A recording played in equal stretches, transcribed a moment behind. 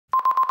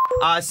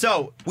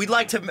So we'd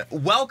like to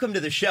welcome to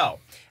the show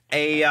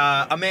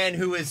a man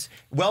who is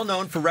well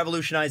known for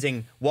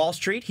revolutionizing Wall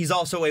Street. He's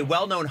also a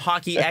well-known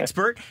hockey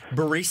expert,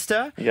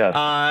 barista. Yes.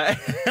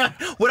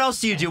 What else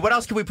do you do? What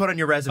else can we put on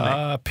your resume?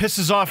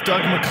 Pisses off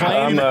Doug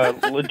McClain.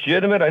 I'm a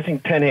legitimate, I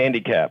think, 10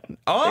 handicap in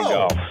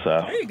golf.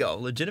 So. There you go.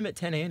 Legitimate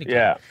 10 handicap.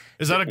 Yeah.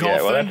 Is that a golf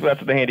thing? Well,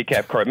 that's the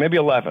handicap card. Maybe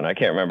 11. I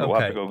can't remember. Okay.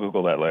 We'll have to go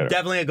Google that later.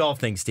 Definitely a golf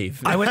thing,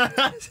 Steve. I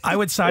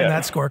would sign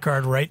that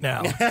scorecard right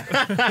now. Doug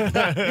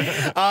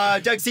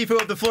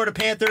Cifu of the Florida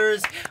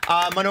Panthers,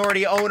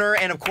 minority owner,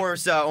 and of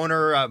course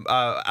owner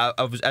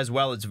of as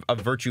well as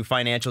of Virtue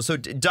Financial. So,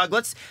 Doug,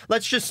 let's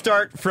just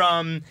start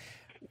from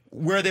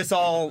where this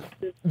all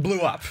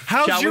blew up.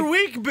 How's your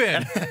week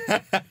been?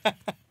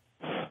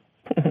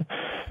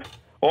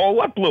 Oh,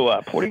 what blew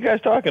up? What are you guys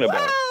talking about?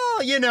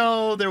 Well, you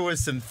know, there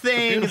was some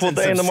things. Beautiful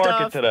day in the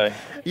market today.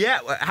 Yeah.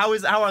 How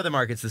are the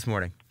markets this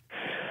morning?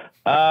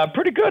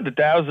 Pretty good. The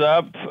Dow's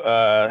up.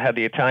 Had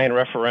the Italian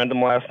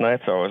referendum last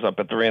night, so I was up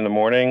at 3 in the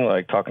morning,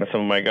 like talking to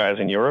some of my guys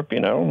in Europe. You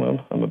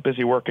know, I'm a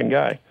busy working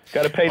guy.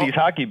 Got to pay these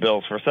hockey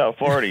bills for South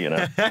Florida. You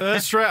know.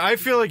 That's right. I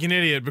feel like an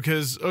idiot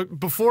because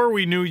before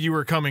we knew you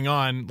were coming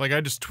on, like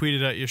I just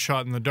tweeted at you,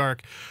 shot in the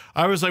dark.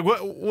 I was like,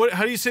 "What?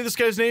 How do you say this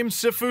guy's name?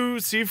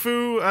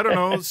 Cifu? I don't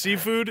know,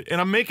 seafood."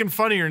 And I'm making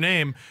fun of your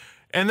name.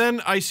 And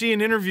then I see an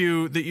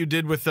interview that you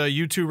did with a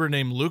YouTuber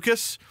named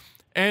Lucas,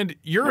 and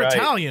you're Right.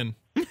 Italian.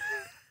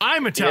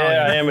 I'm Italian.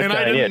 Yeah, I am Italian. And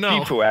I didn't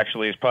know. Cifu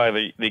actually is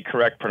probably the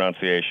correct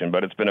pronunciation,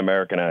 but it's been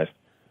Americanized.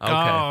 Okay.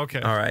 Oh,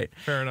 okay. All right.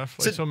 Fair enough.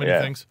 Like so many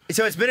yeah. things.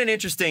 So it's been an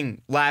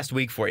interesting last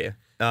week for you.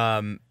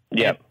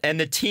 Yeah. And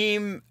the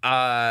team,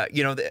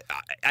 you know,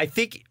 I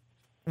think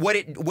what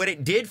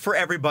it did for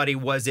everybody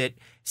was it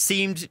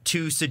seemed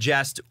to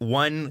suggest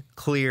one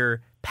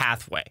clear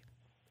pathway.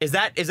 Is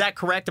that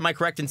correct? Am I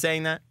correct in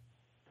saying that?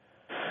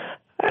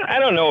 I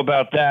don't know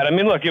about that. I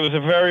mean, look, it was a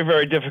very,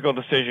 very difficult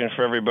decision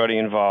for everybody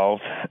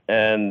involved.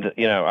 And,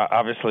 you know,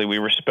 obviously we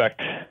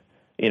respect,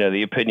 you know,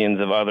 the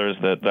opinions of others,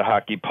 the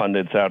hockey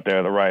pundits out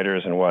there, the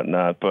writers and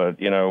whatnot. But,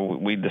 you know,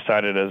 we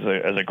decided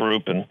as a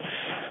group, and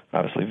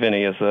obviously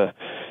Vinny as the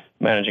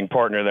managing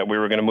partner, that we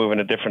were going to move in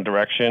a different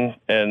direction.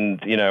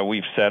 And, you know,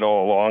 we've said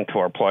all along to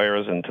our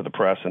players and to the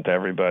press and to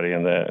everybody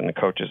and the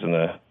coaches in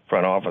the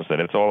front office that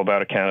it's all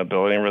about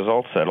accountability and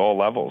results at all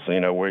levels.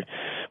 You know,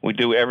 we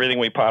do everything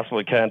we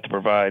possibly can to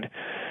provide,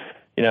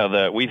 you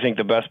know, we think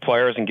the best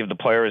players and give the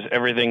players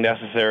everything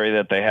necessary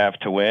that they have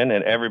to win,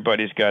 and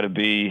everybody's got to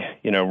be,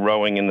 you know,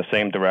 rowing in the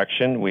same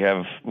direction. We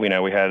had,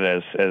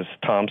 as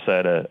Tom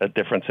said, a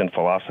difference in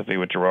philosophy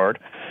with Gerard.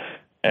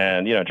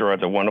 And, you know,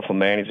 Gerard's a wonderful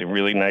man. He's a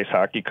really nice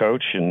hockey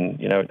coach and,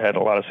 you know, had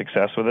a lot of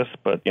success with us.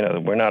 But, you know,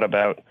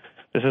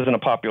 this isn't a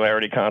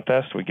popularity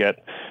contest.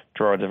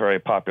 Gerard's a very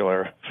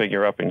popular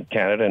figure up in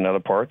Canada and other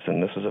parts,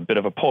 and this is a bit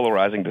of a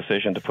polarizing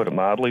decision, to put it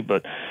mildly.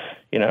 But,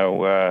 you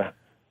know,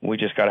 we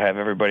just got to have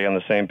everybody on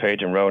the same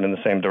page and rowing in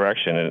the same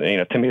direction. And, you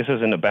know, to me, this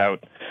isn't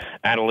about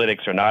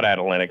analytics or not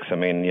analytics. I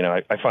mean, you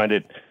know, I find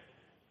it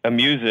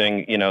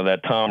amusing, you know,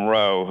 that Tom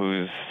Rowe,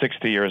 who's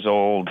 60 years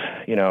old,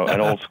 you know,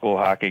 an old school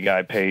hockey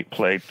guy, played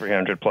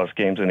 300-plus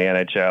games in the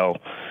NHL.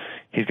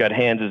 He's got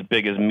hands as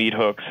big as meat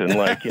hooks, and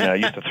like, you know,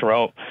 used to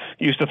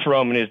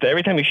throw him in his day.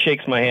 Every time he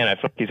shakes my hand, I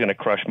feel like he's going to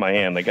crush my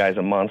hand. The guy's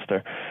a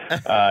monster.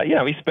 You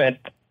know, he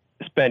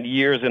spent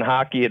years in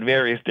hockey at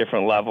various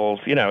different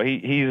levels. You know,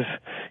 he's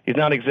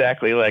not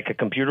exactly like a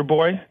computer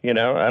boy. You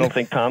know, I don't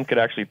think Tom could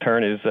actually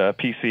turn his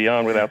PC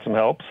on without some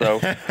help. So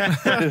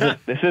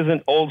this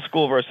isn't old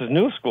school versus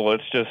new school.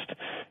 It's just,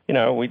 you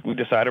know, we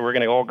decided we're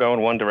going to all go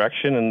in one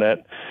direction, and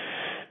that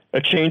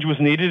a change was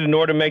needed in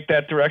order to make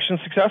that direction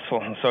successful.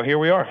 And so here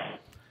we are.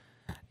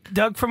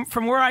 Doug,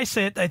 from where I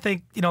sit, I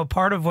think, you know,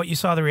 part of what you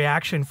saw the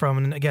reaction from,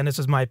 and again, this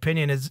is my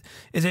opinion, is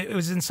it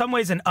was in some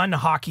ways an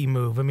un-hockey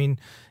move. I mean,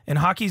 and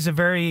hockey's a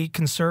very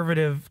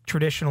conservative,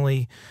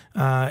 traditionally,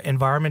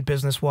 environment,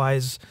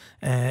 business-wise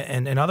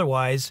and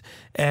otherwise.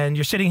 And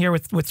you're sitting here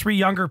with three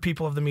younger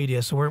people of the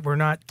media, so we're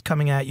not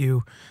coming at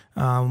you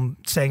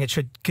saying it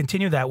should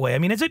continue that way. I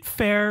mean, is it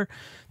fair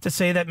to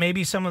say that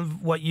maybe some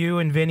of what you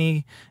and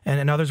Vinny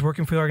and others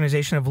working for the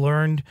organization have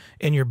learned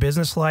in your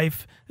business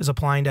life is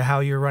applying to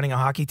how you're running a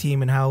hockey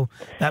team and how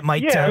that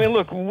might... Yeah, I mean,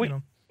 look,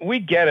 we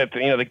get it.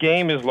 You know, the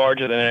game is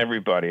larger than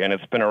everybody, and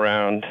it's been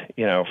around,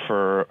 you know,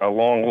 for a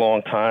long,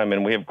 long time,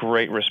 and we have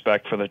great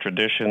respect for the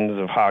traditions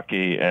of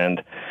hockey.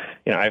 And,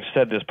 you know, I've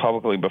said this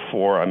publicly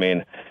before. I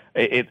mean,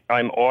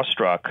 I'm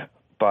awestruck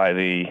by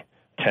the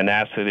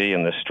tenacity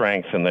and the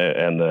strength and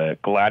the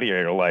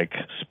gladiator-like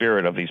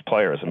spirit of these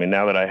players. I mean,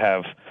 now that I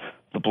have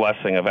the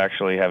blessing of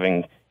actually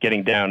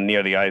getting down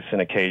near the ice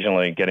and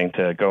occasionally getting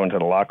to go into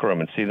the locker room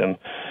and see them,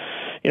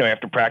 you know,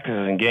 after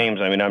practices and games,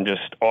 I mean, I'm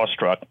just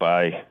awestruck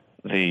by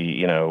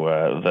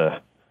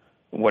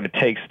what it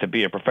takes to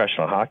be a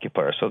professional hockey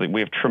player. So that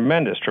we have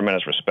tremendous,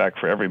 tremendous respect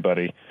for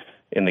everybody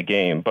in the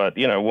game. But,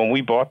 you know, when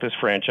we bought this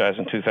franchise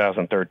in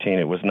 2013,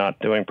 it was not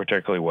doing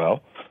particularly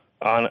well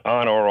on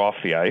or off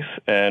the ice.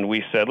 And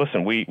we said,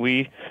 listen,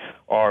 we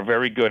are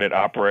very good at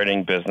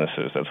operating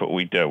businesses. That's what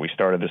we do. We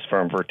started this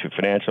firm, Virtue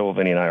Financial.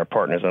 Vinny and I are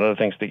partners on other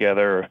things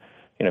together.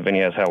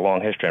 Vinny has had a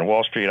long history on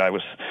Wall Street. I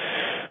was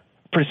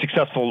pretty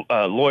successful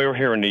lawyer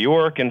here in New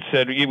York, and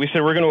we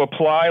said we're going to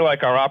apply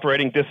like our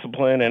operating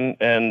discipline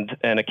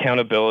and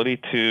accountability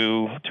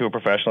to a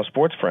professional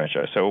sports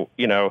franchise. So,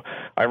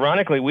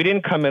 ironically, we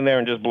didn't come in there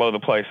and just blow the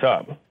place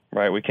up,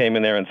 right? We came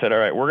in there and said, all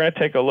right, we're going to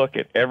take a look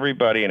at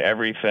everybody and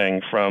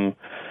everything from,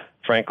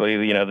 frankly,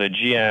 the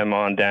GM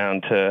on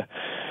down to,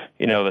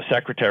 the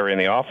secretary in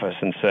the office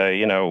and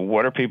say,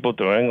 what are people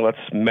doing?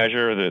 Let's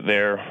measure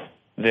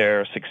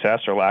their success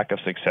or lack of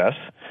success.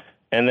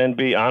 And then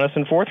be honest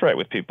and forthright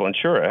with people. And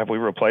sure, have we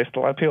replaced a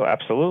lot of people?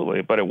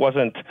 Absolutely. But it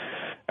wasn't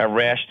a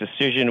rash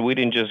decision. We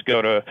didn't just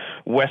go to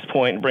West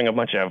Point and bring a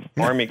bunch of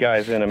Army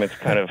guys in. I mean, it's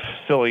kind of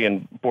silly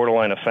and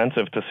borderline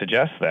offensive to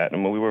suggest that. I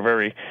mean, we were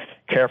very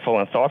careful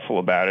and thoughtful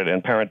about it.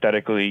 And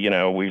parenthetically,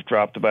 we've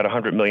dropped about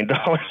 $100 million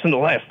in the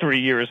last 3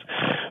 years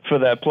for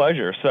that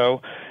pleasure.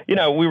 So,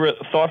 we were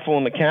thoughtful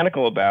and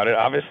mechanical about it.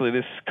 Obviously,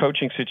 this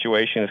coaching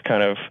situation is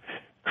kind of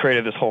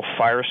created this whole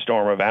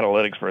firestorm of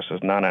analytics versus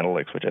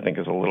non-analytics, which I think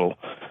is a little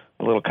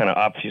kind of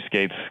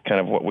obfuscates kind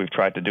of what we've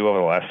tried to do over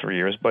the last 3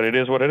 years, but it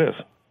is what it is.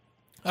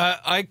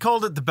 I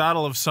called it the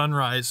Battle of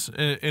Sunrise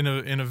in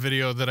a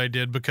video that I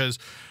did because,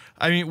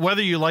 I mean,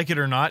 whether you like it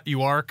or not,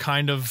 you are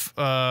kind of,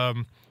 I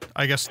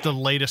guess, the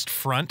latest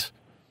front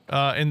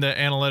in the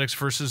analytics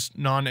versus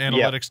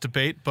non-analytics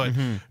debate, but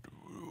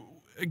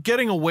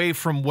getting away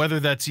from whether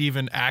that's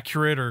even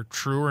accurate or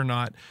true or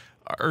not,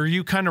 are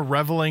you kind of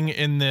reveling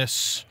in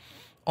this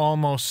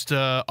almost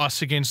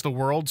us against the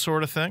world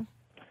sort of thing?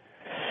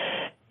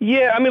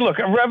 Yeah, I mean, look,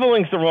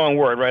 reveling's the wrong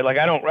word, right? Like,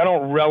 I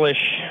don't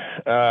relish.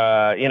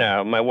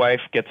 My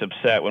wife gets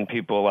upset when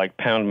people like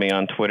pound me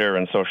on Twitter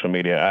and social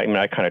media. I mean,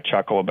 I kind of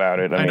chuckle about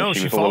it. I mean,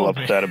 she was a little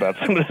upset about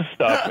some of this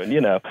stuff, and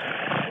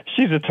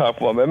she's a tough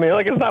woman. I mean,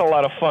 like, it's not a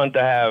lot of fun to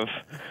have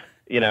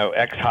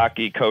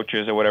ex-hockey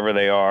coaches or whatever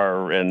they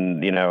are,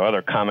 and,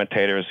 other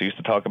commentators who used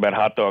to talk about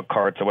hot dog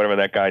carts or whatever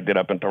that guy did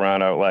up in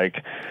Toronto,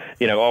 like,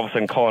 all of a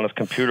sudden calling us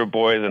computer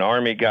boys and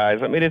Army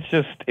guys. I mean,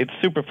 it's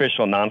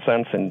superficial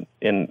nonsense, and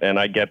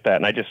I get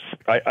that, and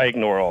I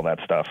ignore all that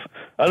stuff.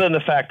 Other than the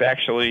fact,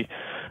 actually,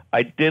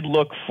 I did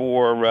look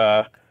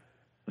for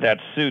that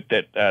suit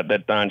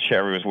that Don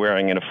Cherry was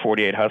wearing in a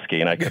 48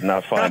 Husky, and I could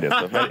not find it.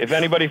 So if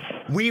anybody,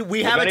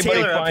 we have a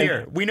tailor up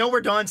here. We know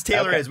where Don's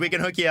tailor is. We can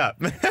hook you up.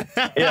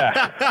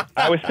 Yeah,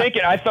 I was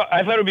thinking. I thought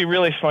it would be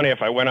really funny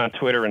if I went on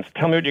Twitter and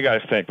tell me what you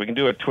guys think. We can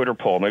do a Twitter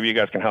poll. Maybe you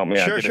guys can help me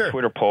out. Sure. A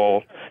Twitter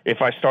poll.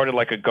 If I started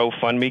like a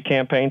GoFundMe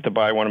campaign to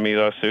buy one of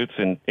those suits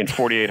in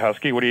 48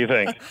 Husky, what do you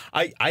think?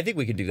 I think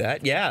we could do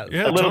that. Yeah.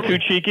 A little too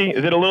cheeky?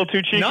 Is it a little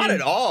too cheeky? Not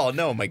at all.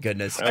 No, my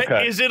goodness.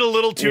 Okay. Is it a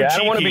little too cheeky? I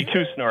don't want to be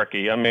too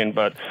snarky. I mean,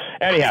 but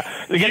anyhow.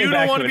 You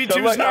don't want to be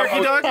too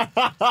snarky,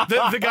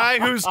 Doug? The guy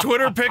whose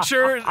Twitter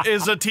picture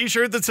is a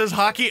T-shirt that says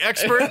hockey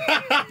expert?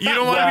 You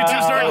don't want to be too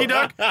snarky,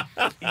 Doug?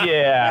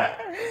 Yeah.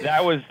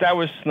 That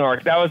was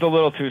snark. That was a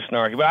little too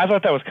snarky, but I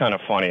thought that was kind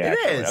of funny,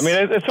 actually. It is. I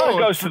mean, it sort of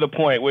goes to the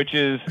point, which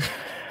is,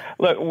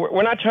 look,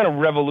 we're not trying to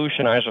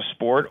revolutionize a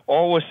sport.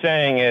 All we're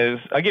saying is,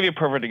 I'll give you a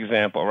perfect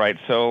example, right?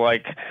 So,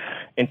 like,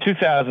 in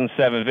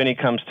 2007, Vinny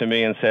comes to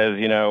me and says,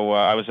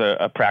 I was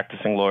a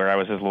practicing lawyer. I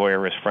was his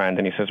lawyer, his friend.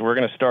 And he says, we're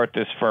going to start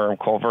this firm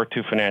called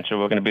Virtu Financial.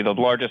 We're going to be the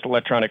largest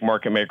electronic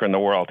market maker in the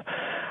world.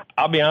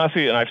 I'll be honest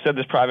with you, and I've said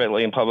this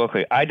privately and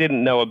publicly, I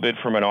didn't know a bid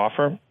from an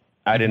offer.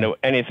 I didn't know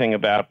anything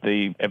about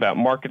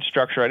market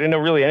structure. I didn't know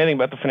really anything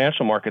about the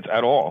financial markets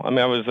at all. I mean,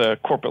 I was a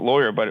corporate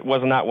lawyer, but it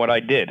was not what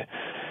I did.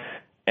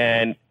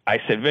 And I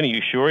said, Vinny,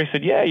 you sure? He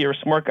said, yeah, you're a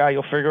smart guy.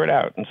 You'll figure it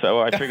out. And so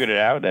I figured it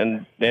out.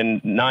 And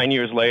then 9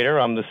 years later,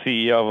 I'm the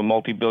CEO of a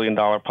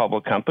multi-billion-dollar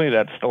public company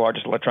that's the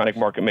largest electronic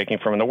market-making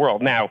firm in the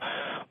world. Now,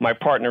 my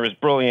partner is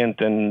brilliant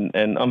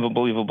and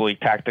unbelievably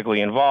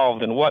tactically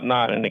involved and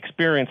whatnot and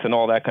experienced and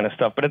all that kind of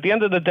stuff. But at the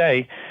end of the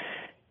day,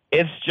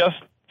 it's just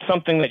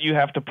something that you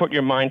have to put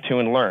your mind to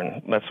and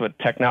learn. That's what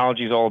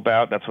technology is all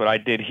about. That's what I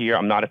did here.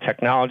 I'm not a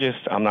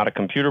technologist. I'm not a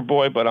computer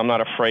boy, but I'm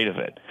not afraid of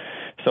it.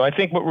 So I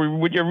think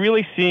what you're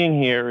really seeing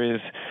here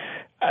is,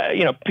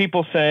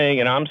 people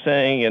saying, and I'm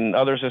saying, and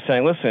others are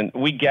saying, listen,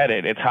 we get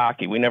it. It's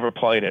hockey. We never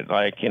played it.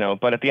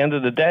 But at the end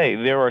of the day,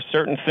 there are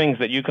certain things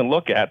that you can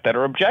look at that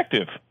are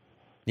objective.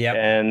 Yeah.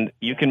 And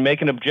you can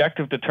make an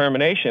objective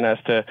determination as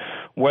to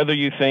whether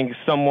you think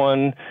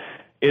someone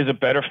is a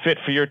better fit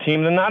for your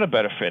team than not a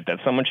better fit, that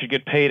someone should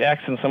get paid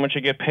X and someone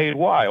should get paid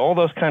Y, all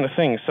those kind of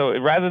things. So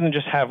rather than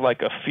just have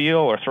like a feel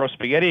or throw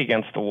spaghetti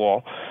against the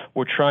wall,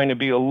 we're trying to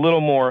be a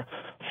little more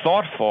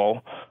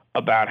thoughtful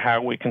about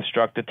how we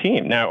construct a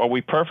team. Now, are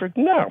we perfect?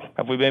 No.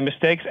 Have we made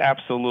mistakes?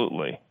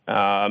 Absolutely.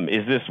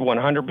 Is this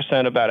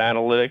 100% about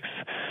analytics,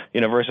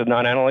 versus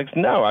non-analytics?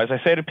 No. As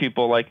I say to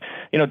people,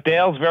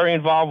 Dale's very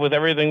involved with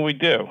everything we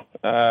do.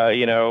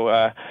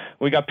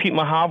 We got Pete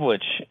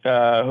Mahovlich,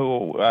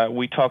 who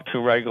we talk to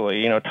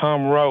regularly.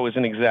 Tom Rowe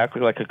isn't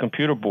exactly like a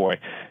computer boy.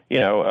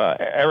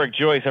 Eric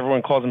Joyce,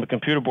 everyone calls him a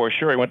computer boy.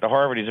 Sure, he went to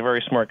Harvard. He's a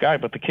very smart guy,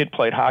 but the kid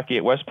played hockey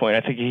at West Point.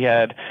 I think he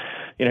had,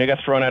 he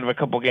got thrown out of a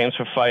couple games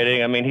for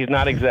fighting. I mean, he's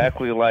not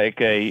exactly like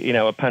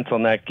a pencil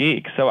neck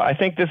geek. So I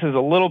think this is a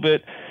little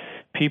bit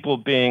people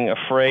being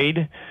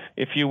afraid,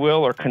 if you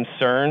will, or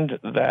concerned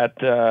that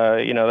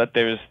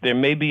that there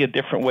may be a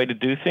different way to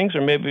do things,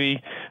 or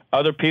maybe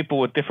other people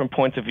with different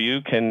points of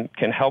view can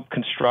help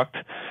construct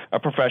a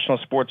professional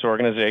sports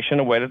organization in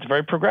a way that's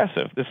very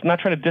progressive. It's not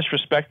trying to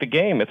disrespect the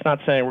game. It's not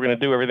saying we're going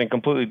to do everything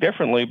completely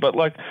differently, but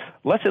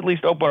let's at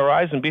least open our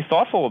eyes and be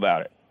thoughtful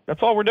about it.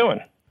 That's all we're doing.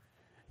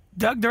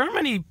 Doug, there aren't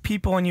many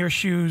people in your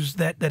shoes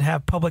that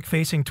have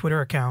public-facing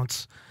Twitter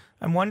accounts.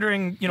 I'm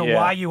wondering,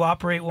 why you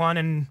operate one,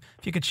 and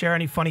if you could share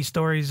any funny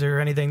stories or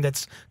anything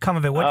that's come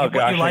of it. What you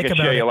like I could about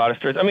share it? You a lot of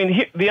stories. I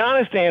mean, the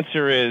honest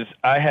answer is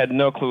I had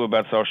no clue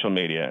about social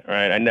media.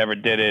 Right, I never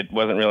did it.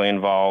 Wasn't really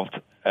involved.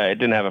 I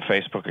didn't have a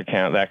Facebook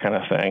account, that kind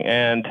of thing.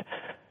 And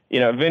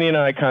Vinny and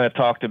I kind of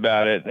talked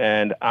about it.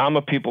 And I'm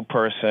a people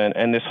person,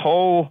 and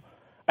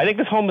I think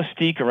this whole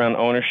mystique around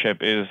ownership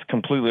is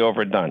completely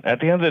overdone. At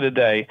the end of the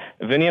day,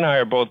 Vinny and I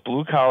are both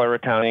blue-collar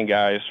Italian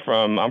guys.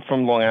 I'm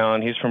from Long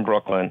Island. He's from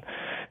Brooklyn.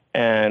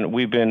 And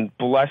we've been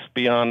blessed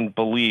beyond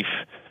belief,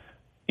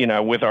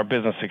 with our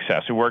business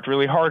success. We worked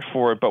really hard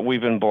for it, but we've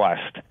been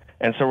blessed.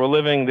 And so we're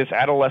living this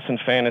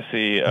adolescent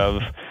fantasy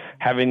of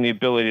having the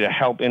ability to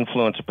help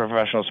influence a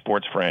professional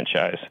sports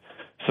franchise.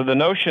 So the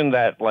notion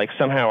that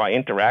somehow I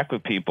interact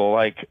with people,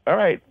 all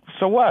right,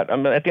 so what? I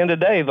mean, at the end of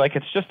the day,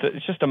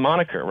 it's just a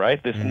moniker,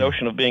 right? This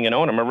notion of being an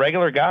owner. I'm a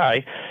regular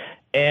guy,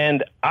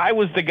 and I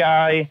was the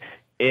guy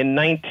in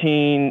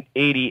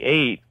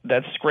 1988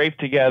 that scraped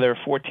together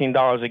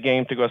 $14 a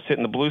game to go sit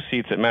in the blue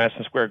seats at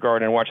Madison Square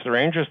Garden and watch the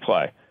Rangers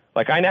play.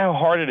 I know how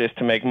hard it is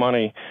to make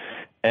money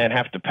and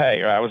have to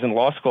pay. I was in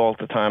law school at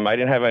the time. I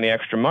didn't have any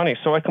extra money.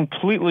 So I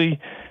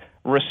completely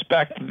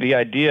respect the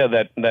idea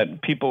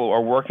that people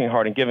are working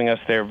hard and giving us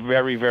their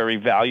very, very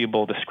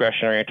valuable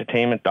discretionary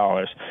entertainment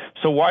dollars.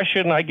 So why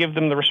shouldn't I give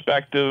them the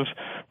respect of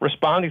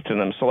responding to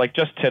them? So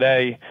just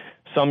today,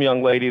 some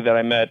young lady that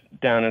I met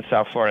down in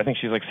South Florida, I think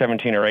she's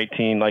 17 or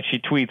 18, she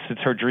tweets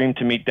it's her dream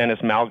to meet Dennis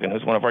Malgin,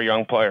 who's one of our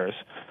young players.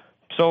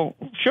 So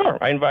sure,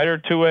 I invite her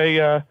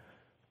to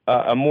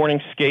a morning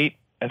skate,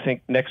 I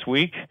think next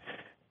week,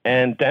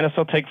 and Dennis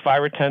will take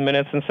 5 or 10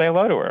 minutes and say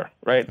hello to her,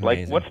 right?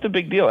 Amazing. What's the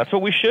big deal? That's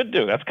what we should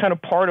do. That's kind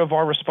of part of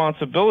our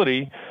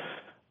responsibility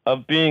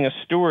of being a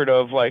steward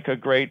of a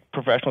great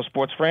professional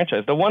sports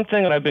franchise. The one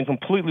thing that I've been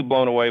completely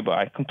blown away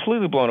by,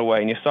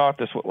 and you saw it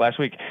this last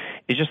week,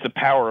 is just the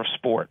power of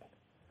sport.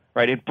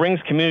 Right, it brings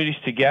communities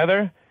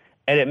together,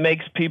 and it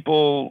makes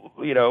people,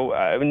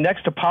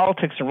 next to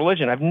politics and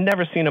religion, I've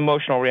never seen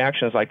emotional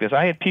reactions like this.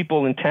 I had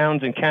people in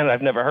towns in Canada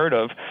I've never heard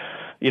of,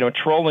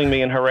 trolling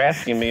me and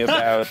harassing me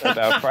about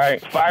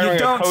firing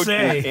a coach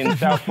in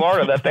South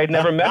Florida that they'd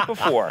never met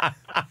before.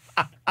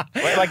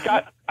 Right?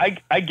 God,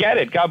 I get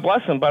it, God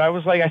bless them, but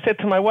I said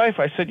to my wife,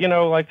 I said,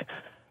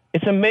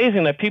 it's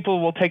amazing that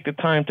people will take the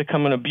time to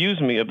come and abuse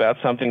me about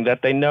something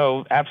that they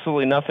know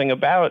absolutely nothing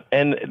about,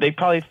 and they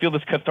probably feel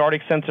this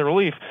cathartic sense of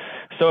relief.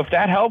 So if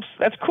that helps,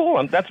 that's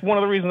cool. That's one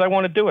of the reasons I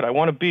want to do it. I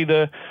want to be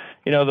the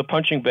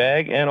punching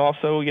bag, and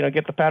also,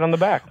 get the pat on the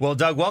back. Well,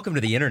 Doug, welcome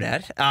to the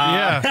internet.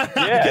 Yeah,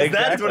 exactly.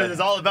 That's what it is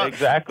all about.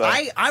 Exactly.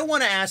 I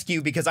want to ask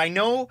you, because I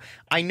know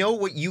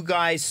what you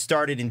guys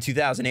started in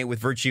 2008 with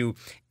Virtue.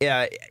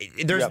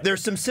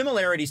 There's some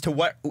similarities to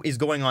what is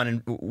going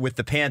on with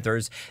the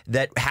Panthers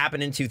that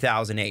happened in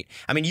 2008.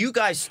 I mean, you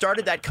guys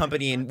started that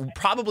company in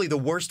probably the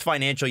worst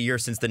financial year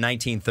since the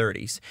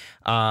 1930s.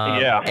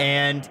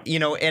 And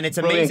it's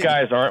amazing. Brilliant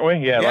guys, aren't we?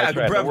 Yeah, that's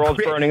right. The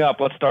world's burning up.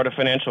 Let's start a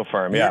financial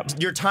firm. Yeah.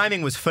 Your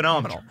timing was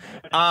phenomenal.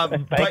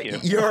 Thank you.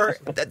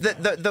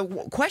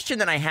 The question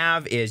that I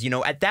have is,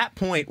 at that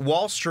point,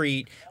 Wall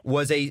Street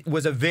was a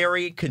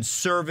very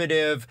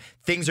conservative.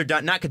 Things are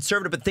done, not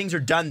conservative, but things are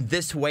done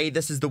this way.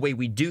 This is the way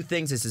we do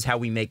things. This is how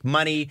we make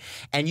money.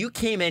 And you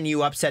came in,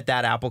 you upset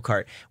that apple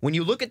cart. When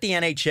you look at the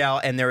NHL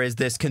and there is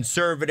this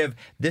conservative,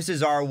 this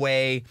is our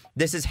way,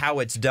 this is how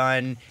it's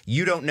done,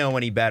 you don't know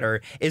any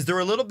better. Is there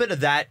a little bit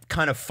of that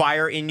kind of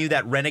fire in you,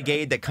 that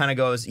renegade that kind of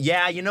goes,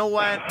 yeah, you know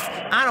what?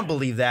 I don't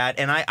believe that,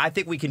 and I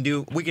think we can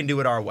do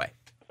it our way.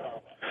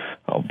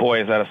 Oh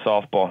boy, is that a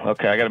softball?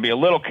 Okay, I got to be a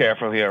little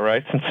careful here,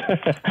 right?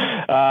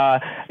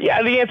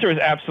 Yeah, the answer is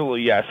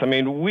absolutely yes. I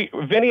mean,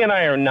 Vinny and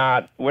I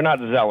we're not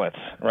zealots,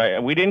 right?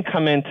 We didn't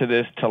come into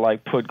this to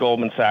put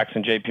Goldman Sachs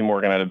and J.P.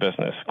 Morgan out of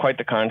business. Quite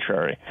the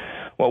contrary.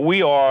 What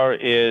we are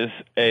is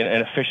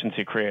an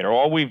efficiency creator.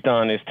 All we've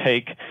done is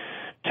take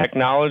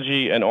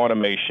technology and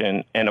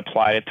automation and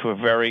apply it to a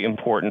very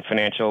important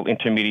financial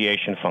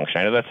intermediation function.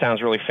 I know that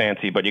sounds really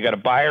fancy, but you got a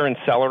buyer and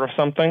seller of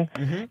something.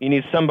 Mm-hmm. You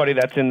need somebody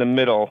that's in the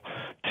middle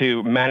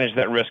to manage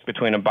that risk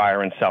between a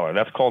buyer and seller.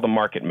 That's called a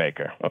market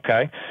maker,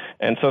 okay?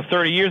 And so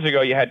 30 years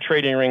ago, you had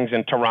trading rings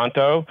in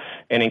Toronto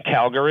and in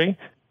Calgary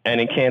and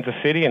in Kansas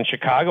City and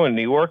Chicago and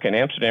New York and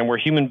Amsterdam where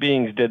human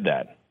beings did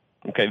that.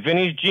 Okay,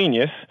 Vinny's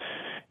genius,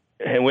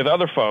 and with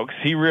other folks,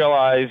 he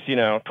realized,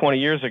 20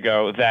 years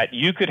ago that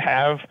you could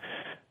have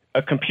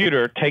a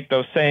computer take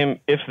those same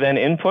if-then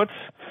inputs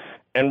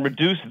and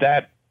reduce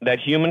that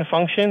human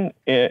function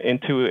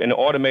into an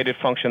automated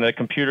function that a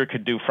computer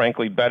could do,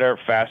 frankly, better,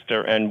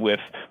 faster, and with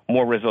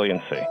more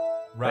resiliency.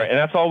 Right. And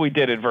that's all we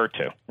did at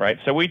Virtu, right?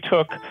 So we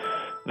took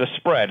the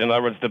spread. In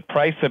other words, the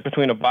price that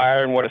between a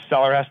buyer and what a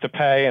seller has to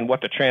pay and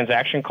what the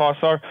transaction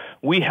costs are,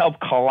 we help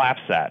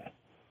collapse that,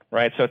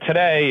 right? So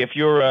today, if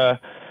you're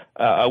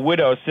a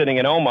widow sitting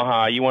in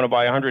Omaha, you want to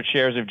buy 100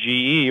 shares of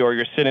GE, or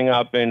you're sitting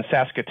up in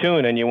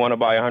Saskatoon and you want to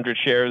buy 100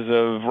 shares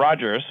of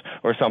Rogers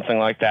or something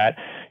like that,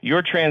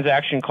 your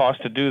transaction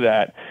cost to do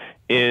that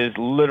is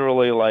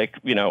literally like,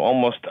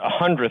 almost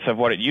 100th of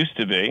what it used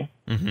to be.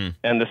 Mm-hmm.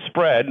 And the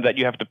spread that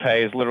you have to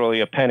pay is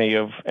literally a penny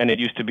and it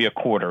used to be a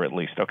quarter at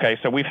least, okay?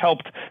 So we've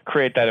helped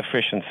create that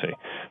efficiency.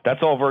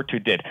 That's all Virtu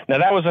did. Now,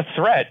 that was a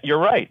threat. You're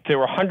right. There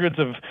were hundreds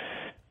of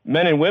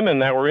men and women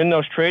that were in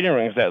those trading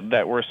rings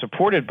that were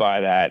supported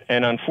by that.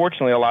 And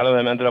unfortunately, a lot of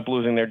them ended up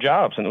losing their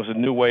jobs, and it was a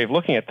new way of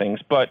looking at things.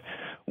 But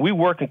we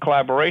work in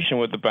collaboration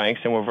with the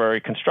banks, and we're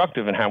very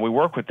constructive in how we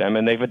work with them,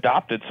 and they've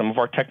adopted some of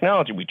our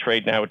technology. We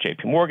trade now with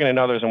JP Morgan and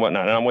others and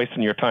whatnot, and I'm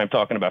wasting your time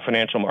talking about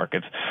financial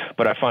markets,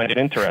 but I find it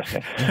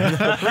interesting. So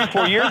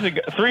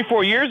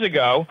 3-4 years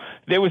ago,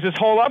 there was this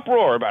whole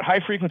uproar about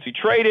high-frequency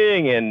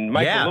trading, and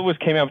Michael Lewis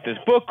came out with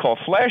this book called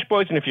Flash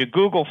Boys, and if you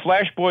Google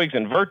Flash Boys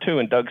and Virtu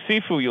and Doug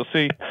Cifu, you'll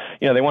see,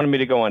 they wanted me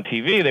to go on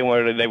TV. They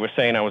were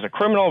saying I was a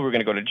criminal. We were going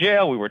to go to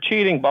jail. We were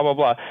cheating, blah, blah,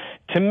 blah.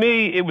 To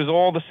me, it was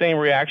all the same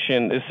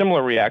reaction, a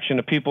similar reaction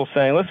to people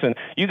saying, listen,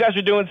 you guys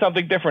are doing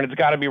something different. It's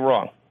got to be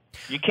wrong.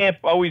 You can't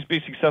always be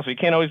successful. You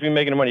can't always be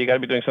making money. You got to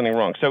be doing something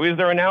wrong. So is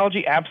there an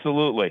analogy?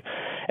 Absolutely.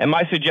 Am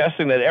I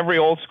suggesting that every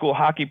old school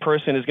hockey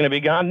person is going to be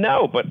gone?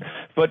 No, but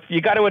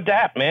you got to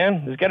adapt,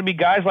 man. There's got to be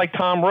guys like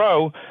Tom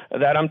Rowe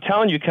that I'm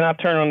telling you cannot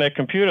turn on their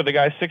computer. The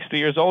guy's 60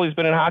 years old. He's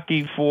been in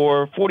hockey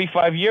for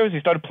 45 years.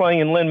 He started playing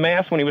in Lynn,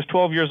 Mass when he was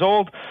 12 years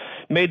old,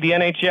 made the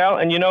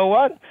NHL, and you know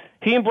what?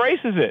 He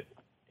embraces it.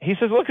 He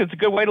says, look, it's a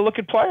good way to look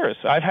at players.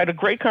 I've had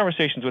great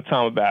conversations with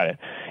Tom about it.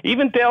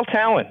 Even Dale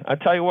Talon, I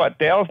tell you what,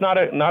 Dale's not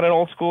an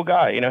old school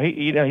guy.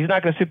 He's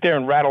not going to sit there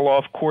and rattle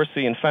off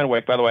Corsi and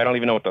Fenwick. By the way, I don't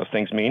even know what those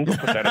things mean. We'll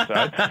put that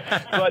aside.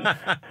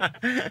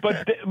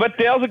 but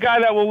Dale's a guy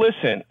that will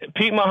listen.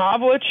 Pete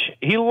Mahavlich,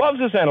 he loves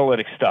his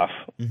analytics stuff.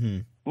 Mm-hmm.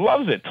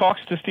 Loves it.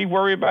 Talks to Steve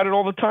Worry about it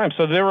all the time.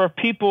 So there are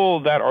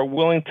people that are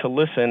willing to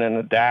listen and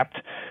adapt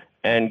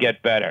and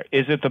get better.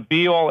 Is it the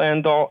be-all,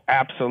 end-all?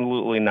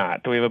 Absolutely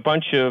not. Do we have a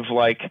bunch of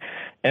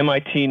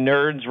MIT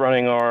nerds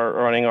running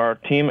our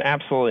team?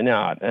 Absolutely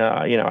not.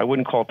 I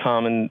wouldn't call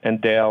Tom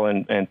and Dale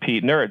and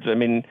Pete nerds. I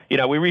mean,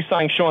 we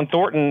re-signed Sean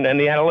Thornton, and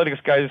the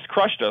analytics guys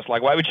crushed us.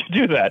 Like, why would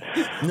you do that?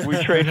 We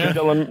traded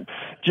Dylan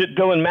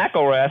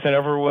McElrath, and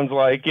everyone's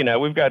like,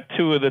 we've got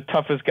two of the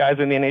toughest guys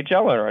in the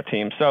NHL on our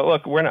team. So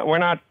look, we're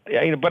not.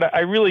 But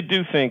I really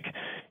do think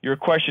your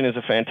question is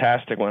a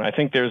fantastic one. I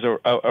think there's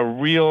a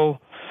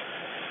real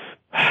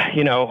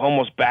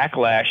almost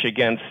backlash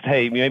against,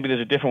 hey, maybe there's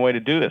a different way to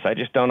do this. I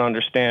just don't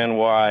understand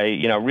why,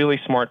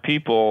 really smart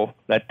people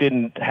that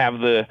didn't have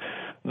the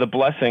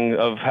blessing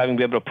of having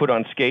been able to put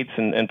on skates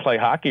and play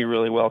hockey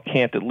really well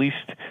can't at least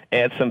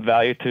add some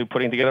value to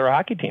putting together a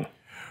hockey team.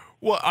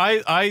 Well,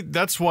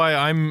 that's why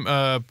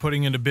I'm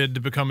putting in a bid to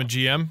become a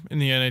GM in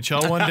the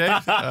NHL one day.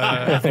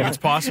 I think it's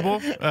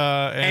possible.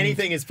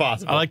 Anything is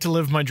possible. I like to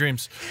live my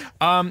dreams.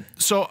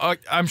 So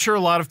I'm sure a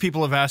lot of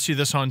people have asked you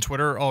this on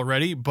Twitter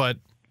already, but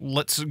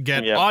let's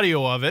get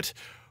audio of it.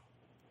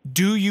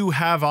 Do you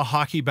have a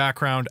hockey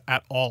background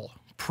at all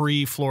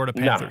pre-Florida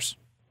Panthers?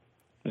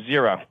 No.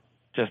 Zero.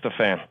 Just a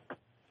fan.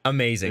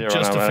 Amazing. Zero.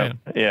 Just a fan.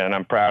 Yeah, and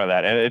I'm proud of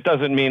that. And it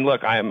doesn't mean,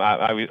 look, I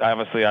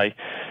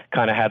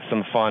kind of had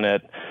some fun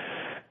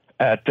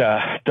at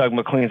Doug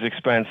McLean's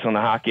expense on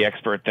the hockey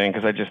expert thing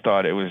because I just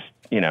thought it was,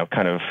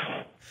 kind of,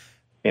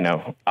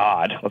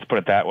 odd. Let's put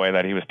it that way,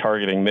 that he was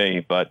targeting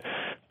me. But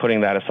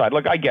putting that aside,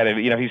 look, I get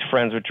it. He's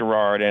friends with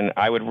Gerard, and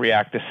I would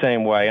react the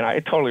same way. And I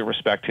totally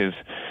respect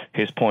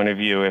his point of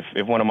view.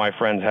 If one of my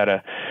friends had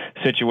a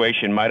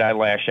situation, might I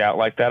lash out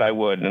like that? I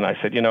would. And I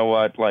said, you know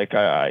what?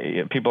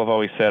 People have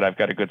always said I've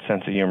got a good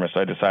sense of humor,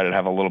 so I decided to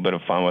have a little bit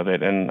of fun with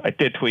it. And I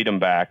did tweet him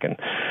back, and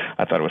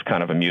I thought it was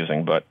kind of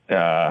amusing. But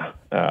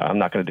I'm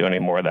not going to do any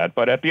more of that.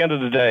 But at the end of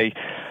the day,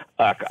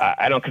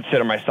 I don't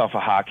consider myself a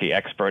hockey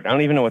expert. I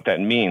don't even know what that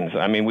means.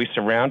 I mean, we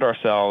surround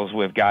ourselves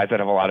with guys that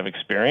have a lot of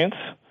experience,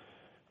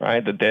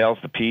 right? The Dales,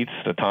 the Petes,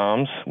 the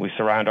Toms. We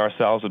surround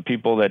ourselves with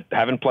people that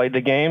haven't played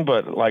the game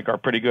but are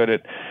pretty good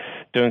at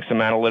doing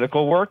some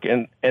analytical work,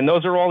 and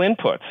those are all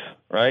inputs,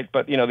 right?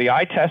 But the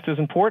eye test is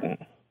important,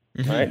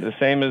 right? The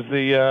same as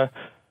the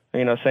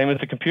same as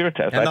the computer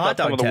test. And the hot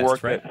dog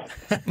test, right?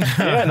 Yeah,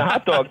 and the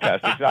hot dog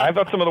test. I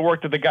thought some of the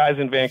work that the guys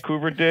in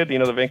Vancouver did,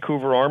 the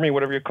Vancouver Army,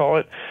 whatever you call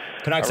it.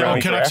 Canucks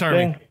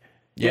Army.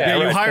 Yeah,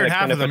 you hired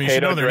half of them. You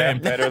should know their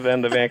name. Better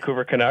than the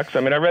Vancouver Canucks. I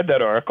mean, I read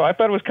that article. I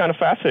thought it was kind of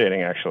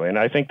fascinating, actually, and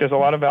I think there's a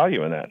lot of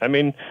value in that. I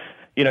mean,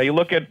 you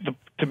look at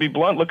to be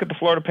blunt, look at the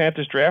Florida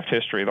Panthers draft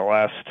history the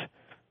last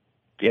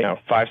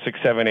 5, 6,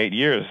 7, 8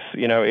 years.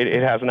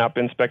 It has not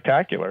been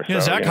spectacular. Yeah,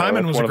 Zach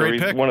Hyman was a great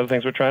pick. One of the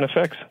things we're trying to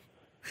fix.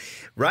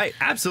 Right,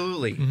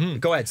 absolutely. Mm-hmm.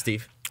 Go ahead,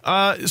 Steve.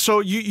 So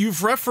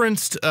you've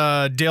referenced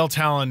Dale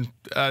Talon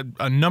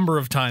a number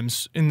of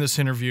times in this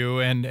interview,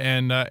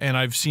 and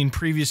I've seen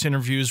previous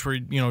interviews where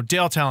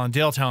Dale Talon,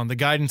 the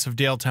guidance of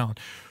Dale Talon.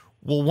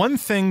 Well, one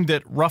thing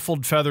that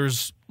ruffled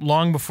feathers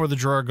long before the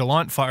Gerard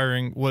Gallant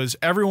firing was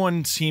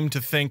everyone seemed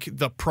to think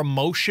the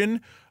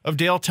promotion of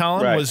Dale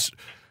Talon was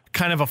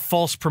kind of a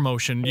false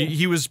promotion.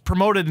 He was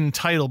promoted in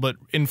title, but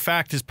in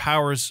fact his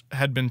powers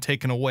had been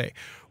taken away.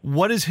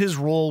 What is his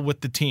role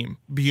with the team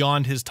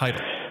beyond his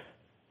title?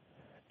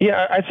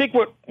 Yeah, I think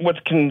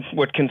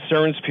what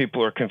concerns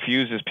people or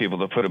confuses people,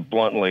 to put it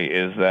bluntly,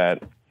 is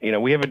that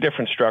we have a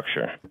different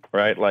structure,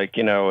 right? Like,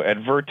 at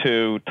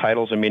Virtu,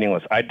 titles are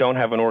meaningless. I don't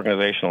have an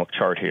organizational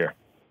chart here,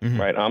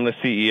 right? I'm the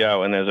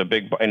CEO, and there's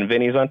and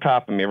Vinny's on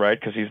top of me, right?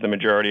 Because he's the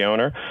majority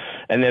owner.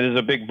 And then there's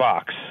a big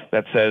box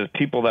that says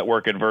people that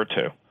work at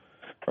Virtu,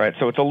 right?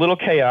 So it's a little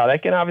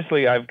chaotic. And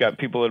obviously, I've got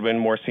people that have been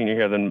more senior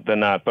here than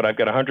not, but I've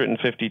got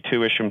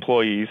 152-ish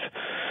employees,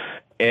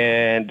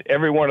 and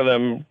every one of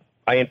them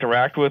I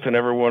interact with, and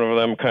every one of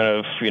them kind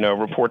of,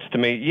 reports to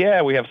me.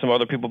 Yeah, we have some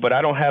other people, but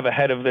I don't have a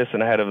head of this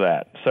and a head of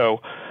that.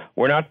 So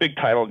we're not big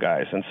title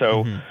guys. And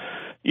so,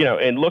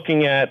 in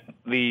looking at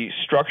the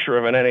structure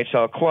of an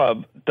NHL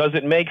club, does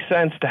it make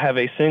sense to have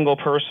a single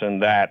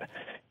person that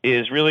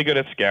is really good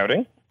at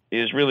scouting,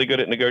 is really good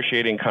at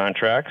negotiating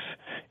contracts,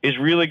 is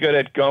really good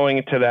at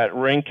going to that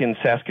rink in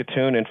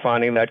Saskatoon and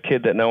finding that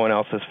kid that no one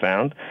else has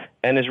found,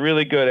 and is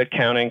really good at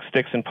counting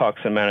sticks and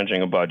pucks and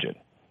managing a budget?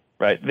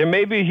 Right. There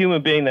may be a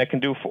human being that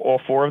can do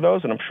all four of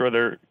those, and I'm sure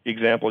there are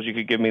examples you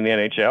could give me in the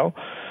NHL.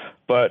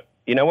 But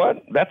you know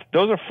what?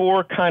 Those are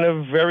four kind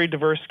of very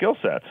diverse skill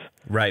sets.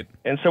 Right.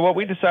 And so what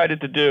we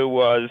decided to do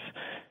was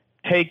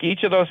take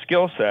each of those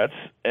skill sets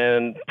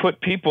and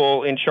put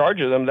people in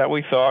charge of them that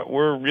we thought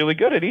were really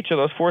good at each of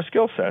those four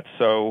skill sets.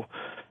 So,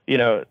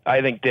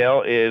 I think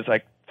Dale is,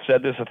 I've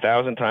said this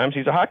 1,000 times,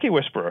 he's a hockey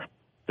whisperer.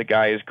 The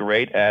guy is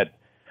great at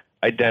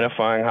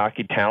identifying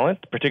hockey talent,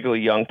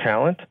 particularly young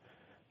talent.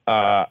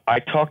 I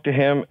talk to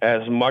him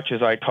as much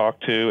as I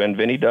talk to, and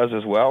Vinny does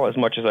as well, as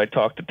much as I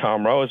talk to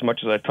Tom Rowe, as much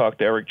as I talk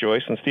to Eric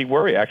Joyce and Steve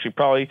Worrier, actually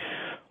probably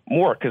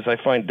more, because I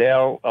find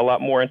Dale a lot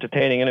more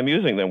entertaining and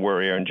amusing than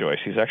Worrier and Joyce.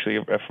 He's actually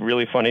a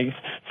really funny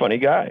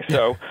guy.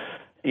 So,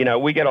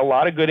 we get a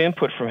lot of good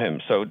input from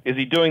him. So is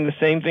he doing the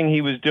same thing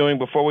he was doing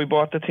before we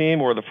bought the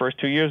team or the first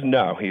 2 years?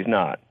 No, he's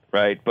not,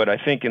 right? But I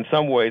think in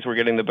some ways we're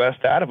getting the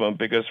best out of him,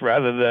 because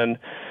rather than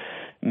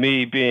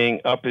me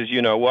being up as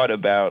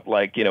about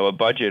a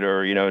budget,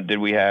 or did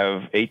we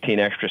have 18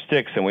 extra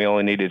sticks and we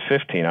only needed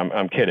 15?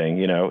 I'm kidding.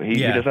 He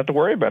doesn't have to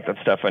worry about that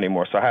stuff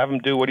anymore. So I have him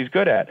do what he's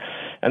good at.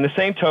 And the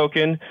same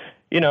token,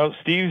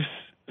 Steve's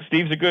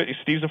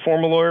a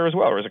former lawyer as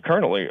well, or is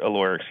currently a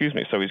lawyer, excuse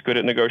me. So he's good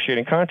at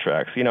negotiating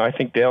contracts. I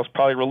think Dale's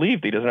probably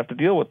relieved he doesn't have to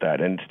deal with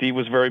that. And Steve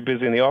was very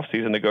busy in the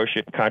offseason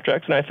negotiating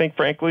contracts, and I think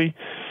frankly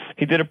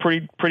he did a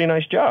pretty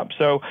nice job.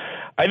 So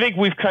I think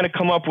we've kind of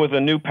come up with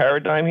a new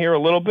paradigm here a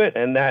little bit,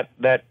 and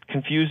that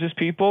confuses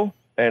people.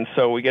 And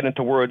so we get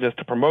into words as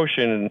to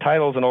promotion and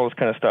titles and all this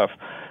kind of stuff.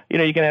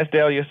 You can ask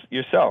Dale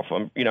yourself.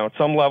 At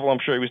some level, I'm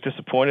sure he was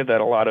disappointed that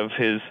a lot of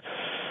his,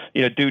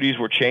 duties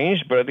were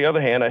changed. But on the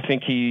other hand, I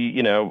think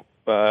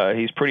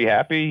he's pretty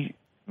happy,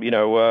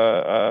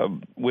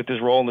 with his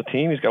role in the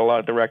team. He's got a lot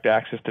of direct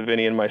access to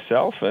Vinny and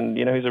myself, and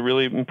he's a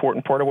really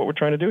important part of what we're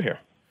trying to do here.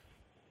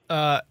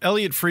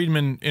 Elliot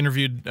Friedman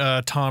interviewed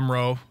Tom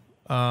Rowe,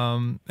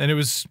 and it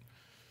was,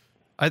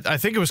 I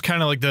think it was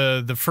kind of like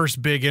the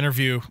first big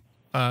interview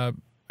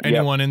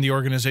anyone in the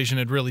organization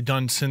had really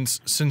done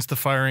since the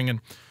firing. And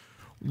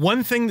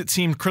one thing that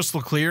seemed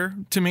crystal clear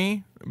to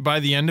me by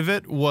the end of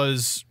it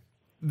was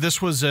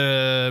this was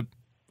a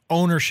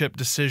ownership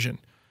decision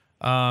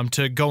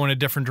to go in a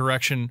different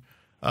direction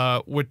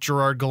with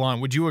Gerard Gallant.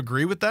 Would you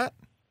agree with that?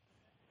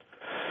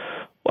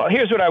 Well,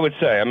 here's what I would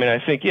say. I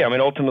think,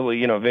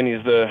 ultimately,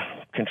 Vinny's the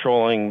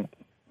controlling,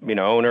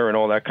 owner and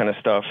all that kind of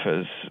stuff.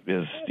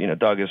 Is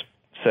Doug has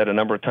said a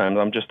number of times,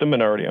 I'm just a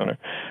minority owner.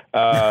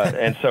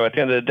 And so at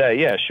the end of the day,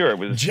 yeah, sure, it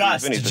was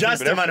just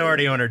a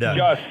minority owner,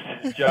 Doug.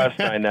 Just,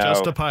 I know.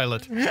 Just a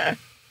pilot.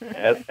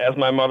 As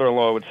my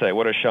mother-in-law would say,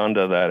 what a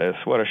shanda that is.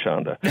 What a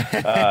shanda.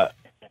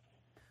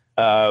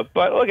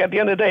 But look, at the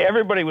end of the day,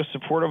 everybody was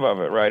supportive of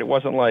it, right? It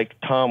wasn't like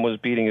Tom was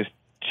beating his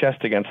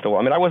chest against the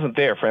wall. I wasn't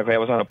there, frankly. I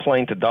was on a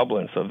plane to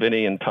Dublin, so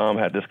Vinny and Tom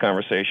had this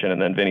conversation,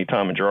 and then Vinny,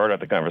 Tom, and Gerard had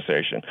the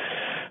conversation.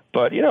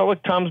 But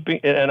look, Tom's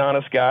an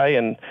honest guy,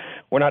 and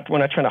we're not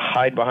trying to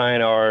hide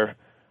behind our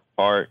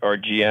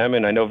GM.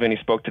 And I know Vinny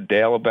spoke to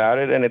Dale about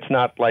it, and it's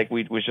not like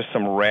it was just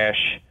some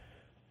rash,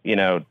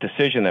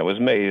 decision that was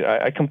made.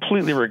 I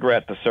completely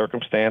regret the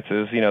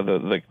circumstances,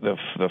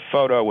 the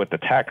photo with the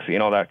taxi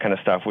and all that kind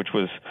of stuff, which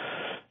was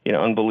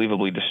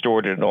unbelievably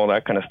distorted and all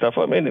that kind of stuff.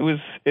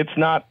 It's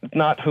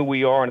not who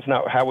we are, and it's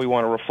not how we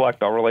want to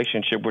reflect our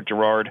relationship with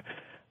Gerard.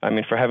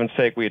 For heaven's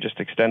sake, we had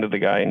just extended the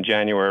guy in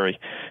January,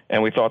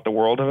 and we thought the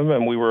world of him,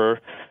 and we were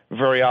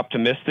very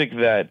optimistic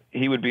that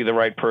he would be the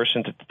right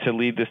person to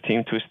lead this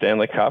team to a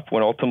Stanley Cup,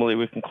 when ultimately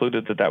we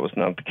concluded that was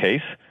not the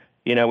case.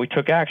 We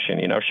took action.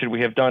 Should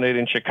we have done it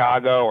in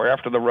Chicago or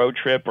after the road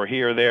trip or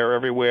here, there,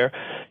 everywhere?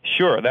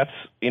 Sure, that's,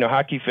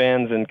 hockey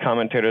fans and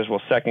commentators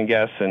will second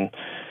guess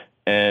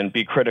and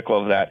be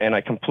critical of that. And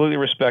I completely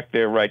respect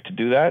their right to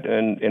do that.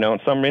 And, in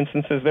some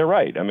instances, they're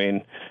right.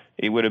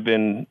 it would have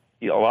been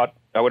a lot.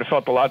 I would have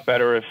felt a lot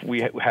better if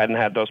we hadn't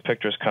had those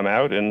pictures come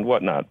out and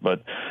whatnot.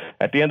 But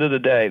at the end of the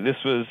day, this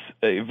was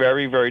a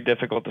very, very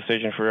difficult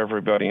decision for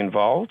everybody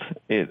involved.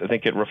 I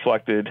think it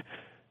reflected,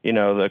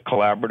 the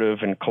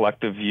collaborative and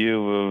collective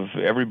view of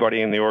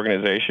everybody in the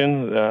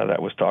organization that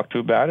was talked to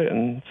about it,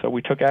 and so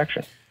we took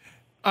action.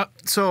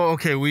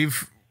 Okay,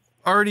 we've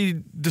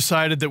already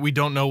decided that we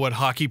don't know what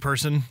hockey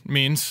person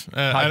means.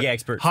 Hockey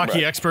expert.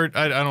 Hockey expert,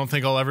 I don't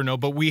think I'll ever know,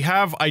 but we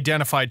have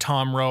identified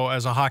Tom Rowe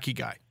as a hockey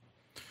guy.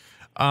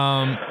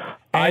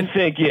 I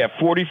think,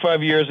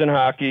 45 years in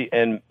hockey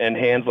and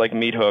hands like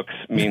meat hooks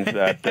means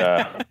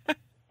that.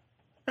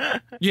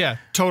 Yeah,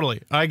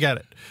 totally. I get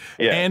it.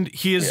 Yeah. And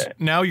he is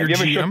now your GM.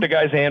 Have you ever shook the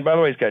guy's hand? By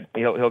the way,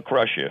 he'll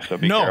crush you, so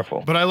be careful.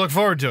 No, but I look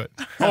forward to it.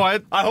 Oh, I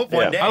hope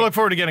one day. I look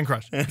forward to getting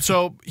crushed.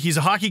 So he's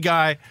a hockey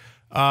guy.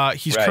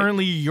 He's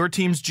currently your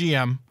team's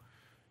GM.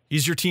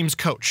 He's your team's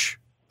coach.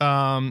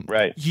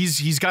 Right.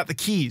 He's got the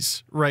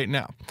keys right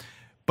now.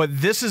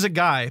 But this is a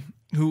guy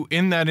who,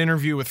 in that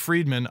interview with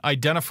Friedman,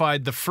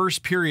 identified the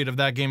first period of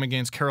that game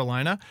against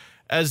Carolina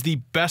as the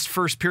best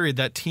first period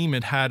that team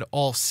had had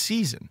all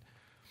season.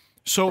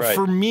 So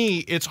for me,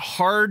 it's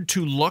hard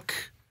to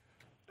look.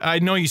 I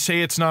know you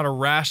say it's not a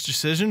rash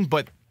decision,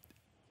 but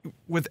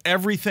with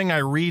everything I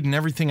read and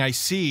everything I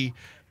see,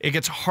 it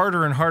gets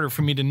harder and harder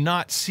for me to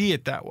not see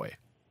it that way.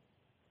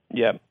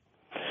 Yeah.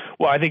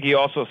 Well, I think he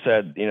also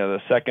said,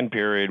 the second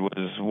period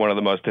was one of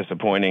the most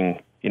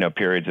disappointing,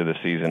 periods of the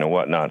season and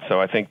whatnot. So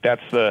I think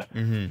that's the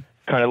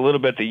kind of a little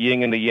bit the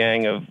yin and the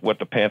yang of what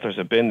the Panthers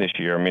have been this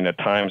year. I mean, at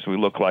times we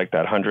look like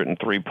that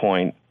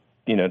 103-point,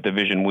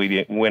 division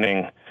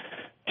winning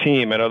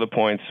team. At other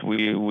points,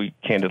 we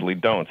candidly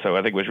don't. So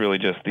I think it was really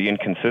just the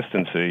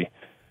inconsistency.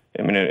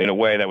 I mean, in a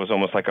way, that was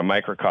almost like a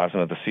microcosm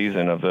of the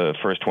season of the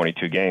first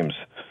 22 games.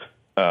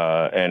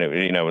 And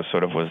it, was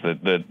sort of was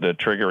the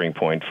triggering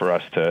point for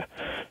us to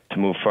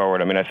move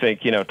forward. I mean, I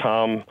think,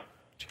 Tom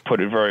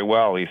put it very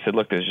well. He said,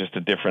 look, there's just a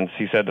difference.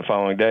 He said the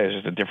following day, there's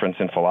just a difference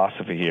in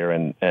philosophy here.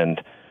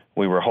 And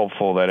we were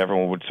hopeful that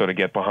everyone would sort of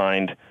get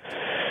behind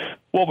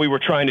what we were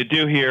trying to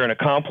do here and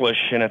accomplish.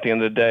 And at the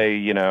end of the day,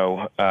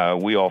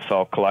 we all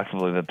felt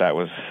collectively that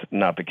was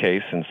not the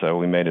case. And so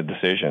we made a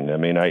decision. I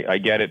mean, I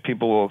get it.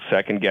 People will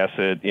second guess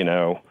it,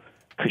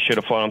 should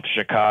have flown to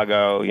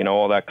Chicago,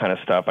 all that kind of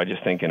stuff. I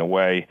just think in a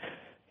way,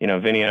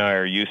 Vinny and I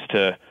are used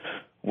to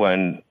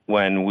when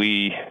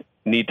we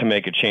need to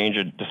make a change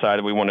or decide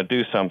that we want to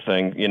do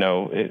something,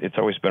 it's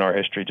always been our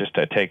history just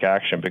to take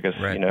action because,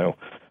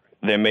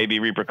 there may be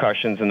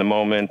repercussions in the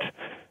moment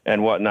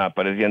and whatnot,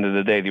 but at the end of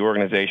the day, the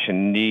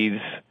organization needs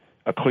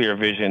a clear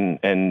vision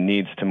and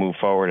needs to move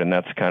forward, and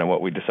that's kind of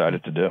what we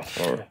decided to do.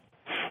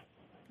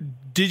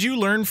 Did you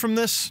learn from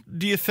this,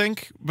 do you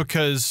think?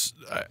 Because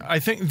I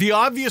think the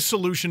obvious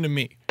solution to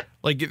me,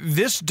 like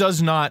this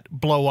does not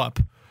blow up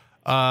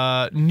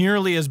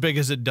nearly as big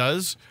as it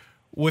does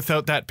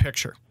without that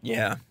picture.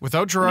 Yeah.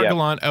 Without Gerard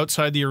Gallant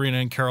outside the arena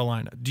in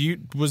Carolina.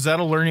 Was that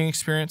a learning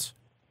experience?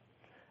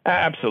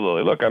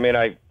 Absolutely. Look, I mean,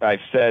 I've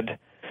said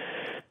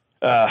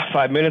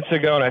 5 minutes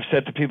ago, and I've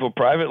said to people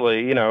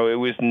privately, it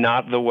was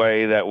not the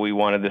way that we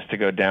wanted this to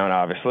go down,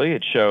 obviously.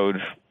 It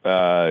showed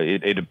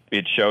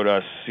it showed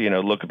us,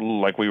 look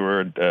like we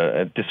were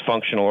a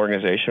dysfunctional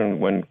organization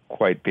when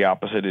quite the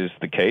opposite is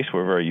the case.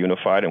 We're very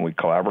unified and we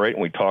collaborate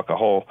and we talk a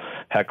whole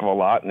heck of a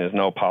lot and there's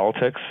no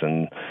politics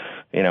and,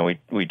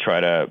 we try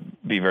to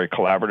be very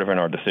collaborative in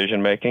our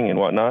decision making and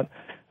whatnot.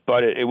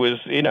 But it was,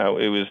 it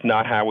was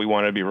not how we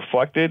wanted to be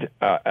reflected.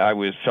 I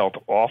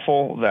felt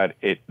awful that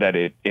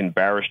it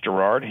embarrassed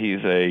Gerard.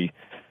 He's a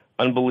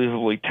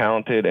unbelievably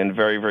talented and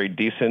very, very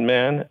decent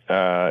man.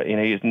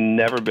 He's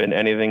never been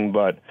anything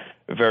but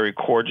very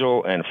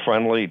cordial and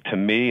friendly to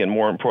me, and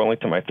more importantly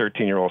to my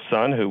 13-year-old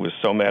son, who was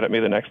so mad at me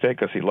the next day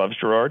because he loves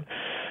Gerard.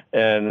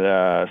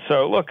 And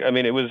so, look, I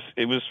mean, it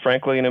was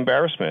frankly an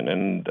embarrassment.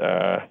 And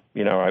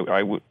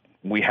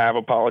we have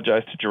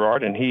apologized to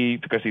Gerard, and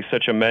because he's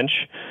such a mensch,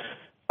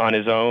 on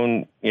his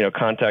own,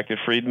 contacted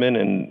Friedman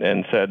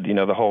and said,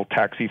 the whole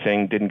taxi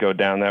thing didn't go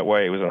down that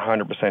way. It was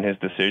 100% his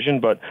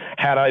decision. But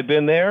had I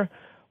been there,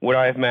 would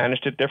I have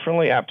managed it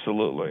differently?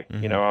 Absolutely.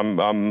 Mm-hmm.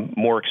 I'm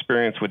more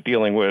experienced with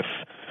dealing with,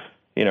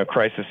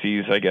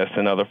 crises, I guess,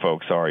 than other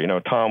folks are.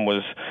 Tom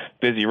was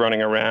busy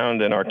running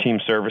around, and our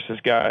team services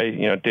guy,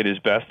 did his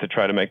best to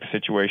try to make the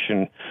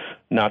situation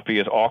not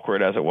be as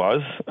awkward as it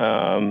was.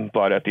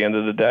 But at the end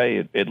of the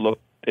day, it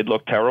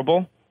looked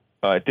terrible.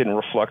 It didn't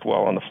reflect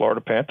well on the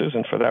Florida Panthers,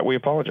 and for that we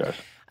apologize.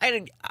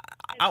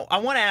 I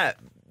want to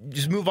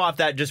just move off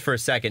that just for a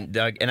second,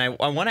 Doug, and I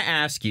want to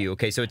ask you,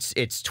 okay, so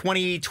it's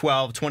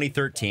 2012,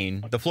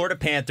 2013. The Florida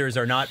Panthers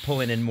are not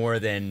pulling in more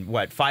than,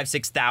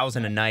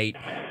 5,000-6,000 a night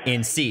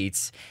in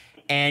seats.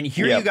 And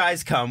here you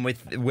guys come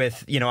with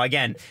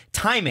again,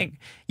 timing.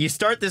 You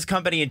start this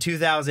company in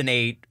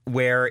 2008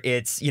 where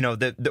it's,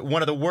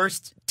 one of the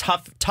worst,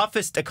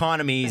 toughest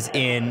economies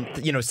in,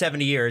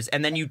 70 years.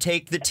 And then you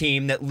take the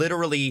team that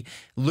literally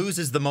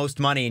loses the most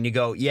money and you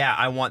go, yeah,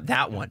 I want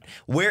that one.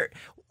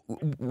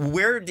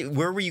 where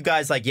were you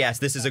guys like, yes,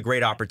 this is a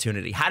great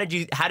opportunity? How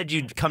did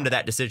you come to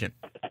that decision?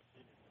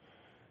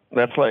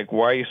 That's like,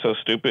 why are you so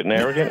stupid and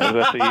arrogant? Is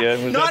that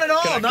the, not at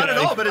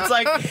all. But it's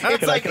like,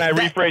 can I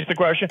rephrase the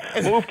question?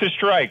 Move to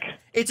strike.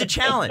 It's a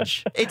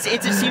challenge. It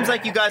seems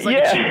like you guys like.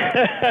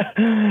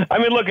 Yeah. I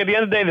mean, look. At the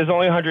end of the day, there's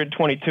only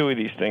 122 of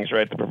these things,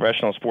 right? The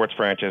professional sports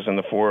franchise and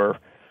the four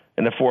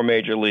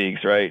major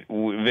leagues, right?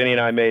 Vinny and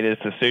I made this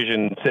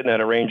decision sitting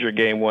at a Ranger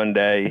game one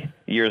day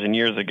years and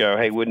years ago.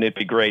 Hey, wouldn't it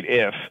be great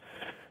if?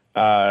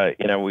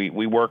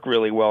 We work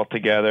really well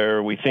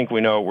together. We think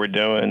we know what we're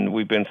doing.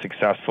 We've been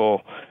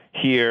successful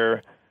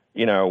here.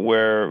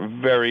 We're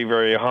very,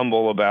 very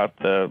humble about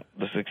the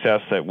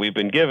success that we've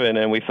been given,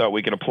 and we thought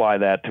we could apply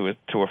that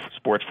to a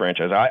sports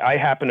franchise. I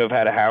happen to have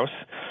had a house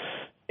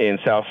in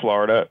South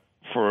Florida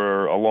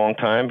for a long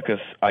time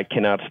because I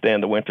cannot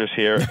stand the winters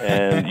here,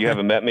 and you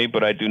haven't met me,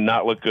 but I do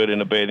not look good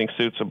in a bathing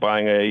suit, so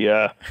buying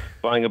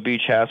a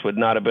beach house would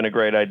not have been a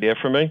great idea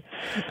for me.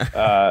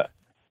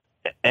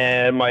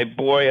 And my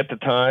boy at the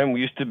time,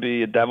 we used to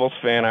be a Devils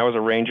fan. I was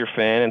a Ranger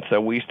fan, and so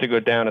we used to go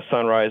down to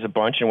Sunrise a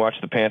bunch and watch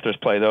the Panthers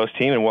play those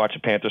teams and watch the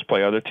Panthers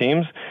play other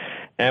teams,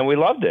 and we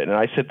loved it. And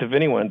I said to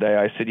Vinny one day,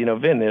 I said,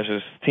 Vin, there's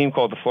this team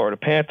called the Florida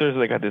Panthers.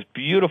 They got this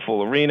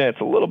beautiful arena.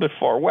 It's a little bit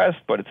far west,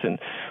 but it's in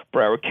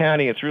Broward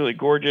County. It's really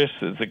gorgeous.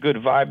 There's a good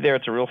vibe there.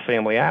 It's a real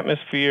family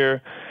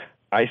atmosphere.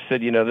 I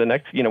said, why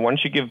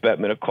don't you give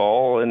Bettman a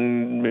call,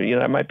 and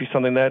that might be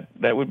something that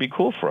would be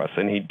cool for us.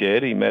 And he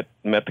did. He met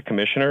the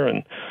commissioner,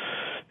 and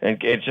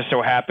it just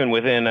so happened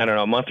within, I don't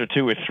know, a month or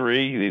two or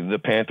three, the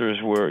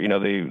Panthers were,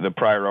 the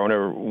prior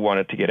owner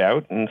wanted to get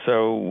out. And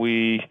so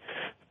we,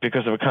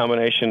 because of a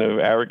combination of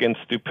arrogance,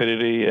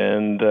 stupidity,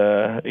 and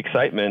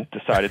excitement,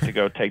 decided to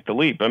go take the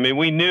leap. I mean,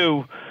 we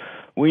knew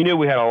we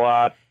had a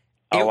lot.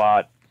 There's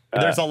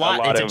a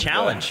lot. It's a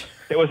challenge.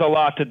 There was a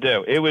lot to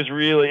do. It was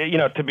really,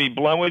 to be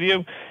blunt with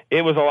you,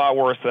 it was a lot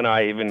worse than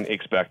I even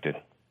expected.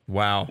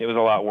 Wow. It was a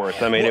lot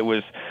worse. I mean, it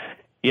was...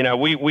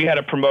 we had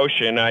a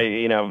promotion.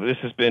 This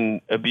has been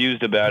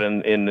abused about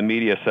in the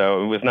media,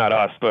 so it was not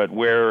us, but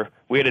where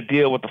we had a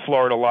deal with the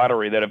Florida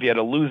Lottery that if you had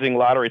a losing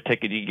lottery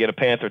ticket, you could get a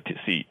Panther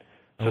seat.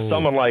 So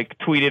someone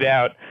tweeted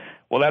out,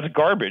 well, that's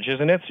garbage,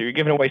 isn't it? So you're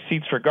giving away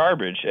seats for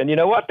garbage. And you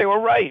know what? They were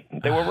right.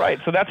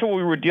 So that's what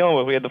we were dealing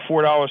with. We had the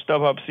 $4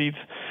 StubHub seats.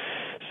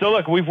 So,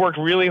 look, we've worked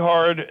really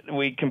hard.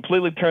 We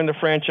completely turned the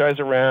franchise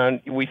around.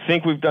 We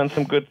think we've done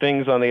some good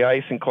things on the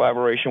ice in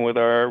collaboration with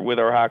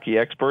our hockey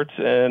experts,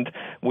 and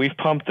we've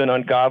pumped an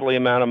ungodly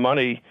amount of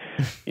money,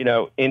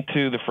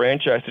 into the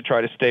franchise to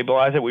try to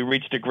stabilize it. We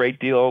reached a great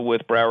deal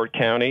with Broward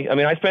County. I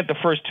mean, I spent the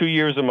first 2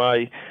 years of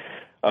my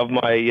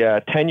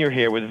tenure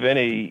here with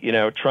Vinny,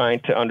 trying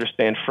to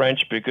understand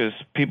French because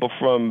people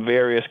from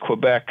various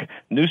Quebec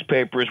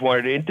newspapers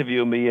wanted to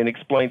interview me and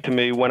explain to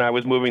me when I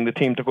was moving the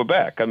team to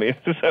Quebec. I mean,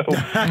 so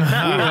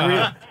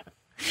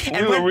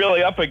we were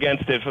really up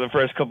against it for the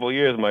first couple of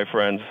years, my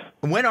friends.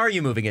 When are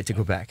you moving it to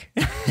Quebec?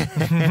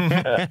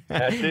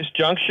 At this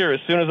juncture,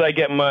 as soon as I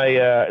get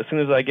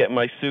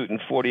my suit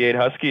and 48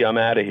 Husky, I'm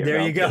out of here.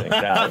 There you go.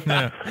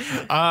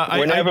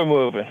 We're never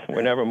moving.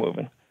 We're never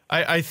moving.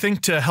 I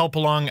think to help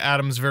along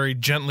Adam's very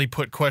gently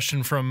put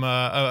question from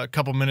a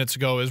couple minutes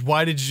ago is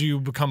why did you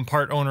become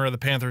part owner of the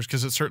Panthers?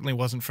 Because it certainly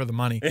wasn't for the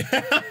money.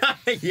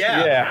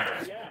 Yeah.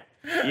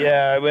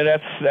 I mean,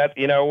 that.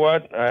 You know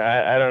what?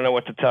 I don't know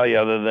what to tell you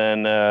other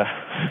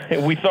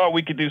than we thought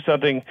we could do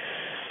something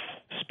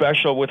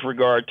special with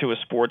regard to a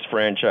sports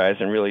franchise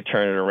and really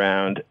turn it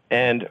around.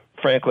 And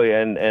frankly,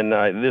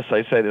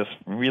 I say this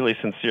really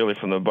sincerely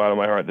from the bottom of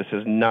my heart, this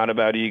is not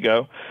about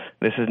ego.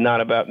 This is not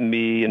about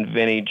me and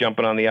Vinny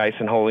jumping on the ice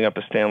and holding up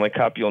a Stanley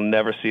Cup. You'll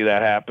never see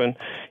that happen.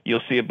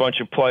 You'll see a bunch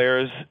of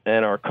players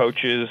and our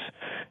coaches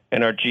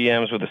and our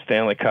GMs with a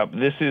Stanley Cup.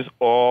 This is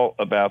all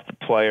about the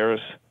players.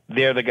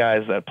 They're the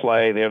guys that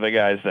play. They're the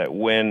guys that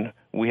win.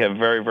 We have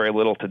very, very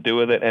little to do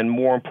with it. And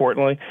more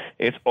importantly,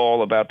 it's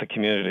all about the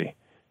community.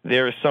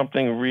 There is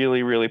something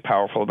really, really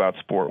powerful about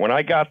sport. When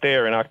I got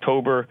there in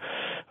October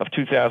of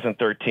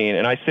 2013,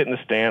 and I sit in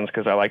the stands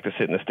because I like to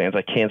sit in the stands.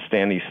 I can't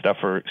stand these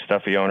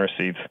stuffy owner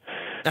seats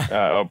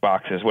or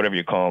boxes, whatever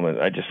you call them.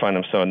 I just find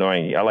them so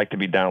annoying. I like to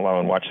be down low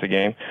and watch the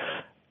game.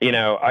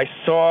 I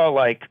saw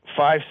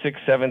 5,000,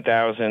 6,000,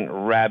 7,000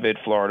 rabid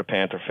Florida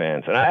Panther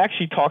fans. And I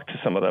actually talked to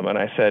some of them, and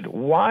I said,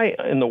 why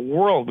in the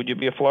world would you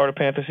be a Florida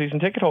Panther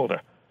season ticket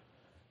holder?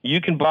 You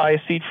can buy a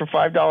seat for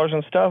 $5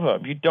 on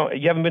StubHub.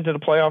 You haven't been to the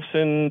playoffs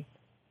in,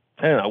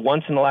 I don't know,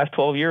 once in the last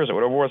 12 years or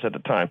whatever it was at the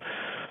time.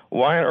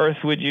 Why on earth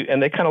would you?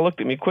 And they kind of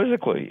looked at me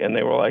quizzically, and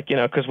they were like,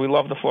 because we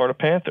love the Florida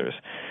Panthers.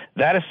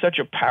 That is such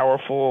a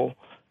powerful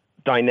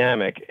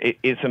dynamic.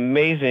 It's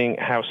amazing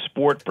how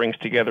sport brings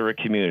together a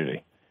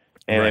community.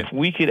 And if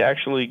we could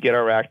actually get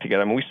our act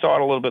together, I mean, we saw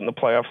it a little bit in the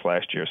playoffs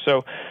last year.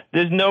 So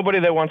there's nobody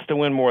that wants to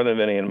win more than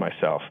Vinny and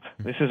myself.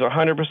 This is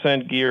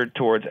 100% geared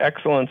towards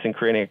excellence and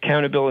creating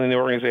accountability in the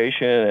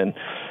organization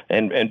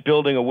and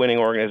building a winning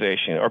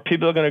organization. Are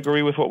people going to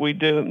agree with what we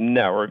do?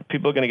 No. Are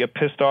people going to get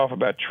pissed off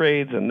about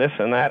trades and this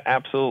and that?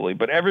 Absolutely.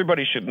 But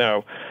everybody should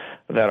know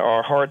that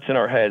our hearts and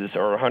our heads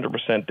are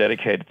 100%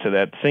 dedicated to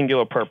that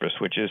singular purpose,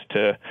 which is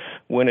to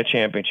win a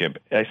championship.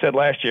 I said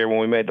last year when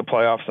we made the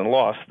playoffs and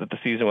lost that the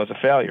season was a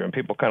failure, and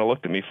people kind of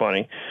looked at me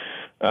funny.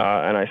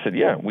 And I said,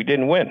 yeah, we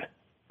didn't win,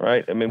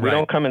 right? I mean, we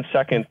don't come in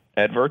second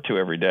at Virtu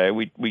every day.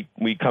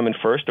 We come in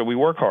first, or we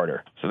work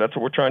harder. So that's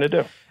what we're trying to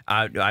do.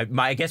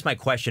 I guess my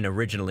question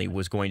originally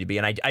was going to be,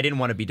 and I didn't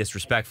want to be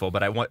disrespectful,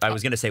 but I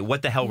was going to say,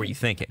 what the hell were you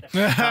thinking?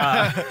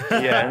 Yeah,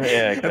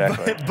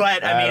 exactly.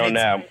 But I mean, don't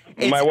know.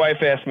 My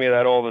wife asks me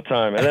that all the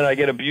time, and then I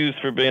get abused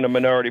for being a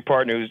minority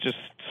partner who's just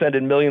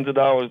sending millions of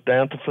dollars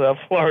down to South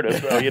Florida.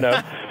 So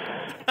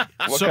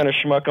what kind of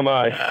schmuck am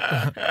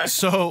I?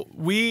 So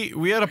we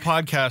had a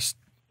podcast.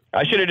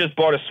 I should have just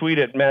bought a suite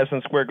at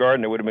Madison Square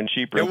Garden. It would have been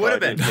cheaper. It would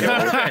have been.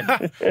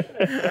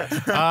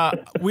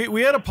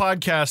 We had a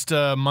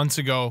podcast months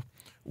ago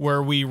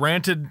where we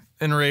ranted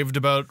and raved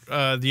about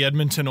the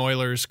Edmonton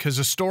Oilers because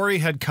a story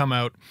had come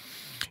out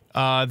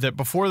that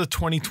before the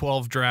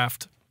 2012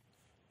 draft,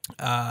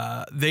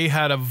 they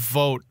had a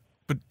vote,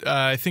 but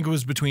I think it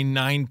was between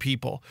 9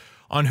 people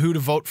on who to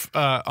vote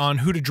on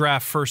who to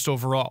draft first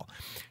overall.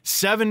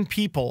 7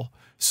 people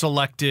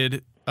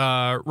selected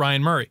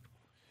Ryan Murray.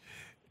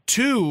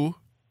 2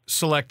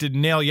 selected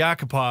Nail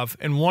Yakupov,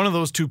 and one of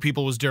those 2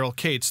 people was Daryl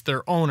Cates,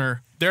 their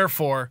owner.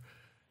 Therefore,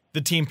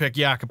 the team picked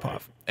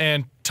Yakupov.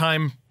 And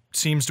time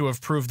seems to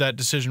have proved that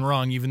decision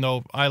wrong, even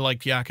though I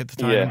liked Yak at the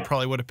time and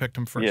probably would have picked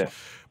him first. Yeah.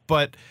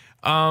 But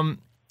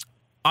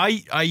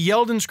I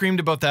yelled and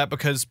screamed about that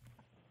because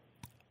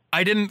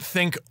I didn't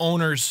think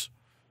owners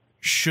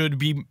should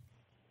be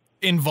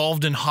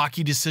involved in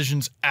hockey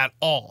decisions at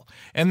all.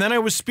 And then I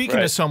was speaking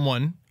to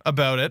someone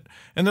about it,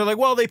 and they're like,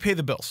 well, they pay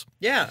the bills.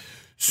 Yeah.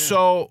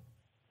 So,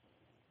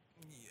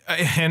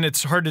 and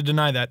it's hard to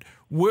deny that.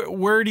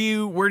 Where do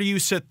you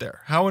sit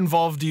there? How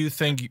involved do you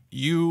think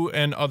you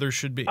and others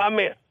should be? I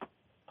mean,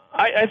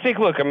 I think,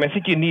 look, I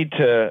think you need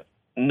to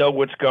know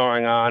what's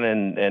going on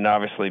and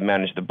obviously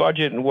manage the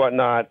budget and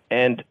whatnot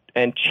and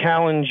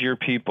challenge your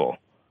people,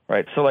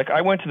 right? So, like,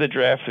 I went to the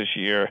draft this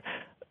year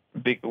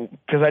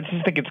because I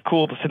just think it's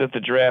cool to sit at the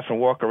draft and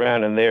walk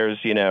around and there's,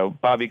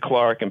 Bobby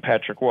Clark and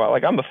Patrick Waugh.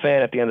 Like, I'm a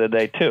fan at the end of the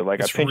day, too.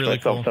 Like, it's I pinch really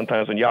myself cool.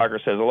 sometimes when Yager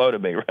says hello to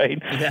me,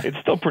 right? Yeah. It's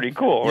still pretty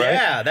cool, right?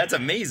 Yeah, that's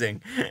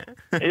amazing.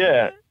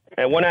 Yeah.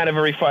 And 1 out of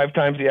every 5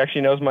 times he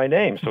actually knows my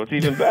name, so it's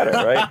even better,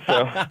 right?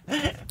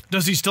 So,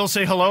 does he still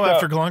say hello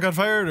after Gallant got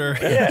fired? Or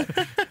yeah,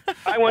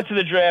 I went to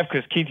the draft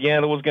because Keith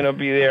Yandel was going to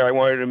be there. I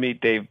wanted to meet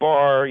Dave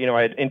Barr.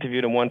 I had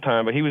interviewed him one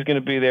time, but he was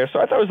going to be there, so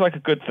I thought it was like a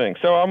good thing.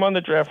 So I'm on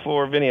the draft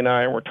floor, Vinny and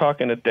I, and we're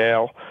talking to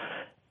Dale,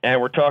 and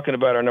we're talking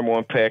about our number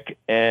 1 pick,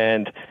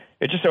 and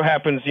it just so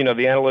happens, the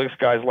analytics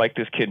guys like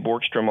this kid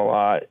Borgstrom a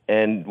lot,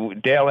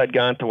 and Dale had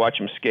gone to watch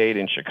him skate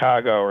in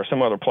Chicago or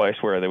some other place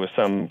where there was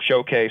some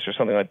showcase or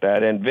something like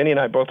that, and Vinny and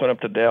I both went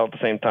up to Dale at the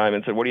same time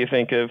and said, what do you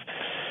think of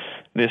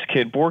this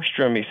kid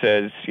Borgstrom? He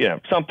says,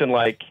 something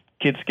like,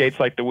 kid skates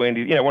like the wind.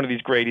 One of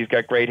these great, he's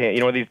got great hands,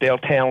 one of these Dale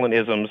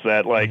Talent-isms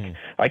that, like,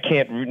 I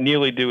can't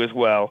nearly do as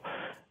well.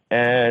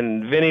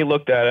 And Vinny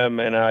looked at him,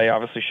 and I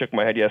obviously shook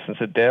my head yes and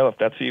said, Dale, if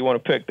that's who you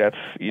want to pick, that's,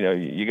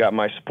 you got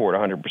my support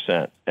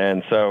 100%.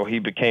 And so he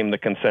became the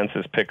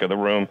consensus pick of the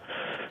room.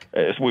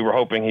 As we were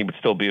hoping he would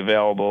still be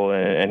available,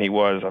 and he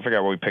was. I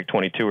forgot what we picked,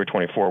 22 or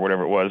 24,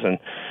 whatever it was, and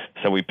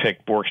so we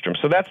picked Borgstrom.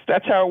 So that's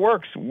how it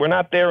works. We're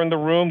not there in the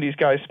room. These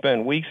guys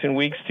spend weeks and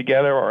weeks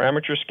together. Our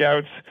amateur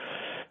scouts,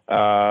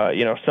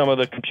 some of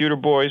the computer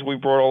boys we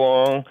brought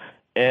along,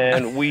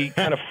 and we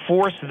kind of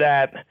force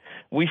that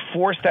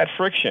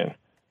friction.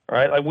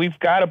 Right, like we've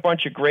got a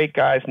bunch of great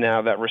guys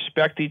now that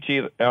respect each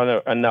other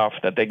enough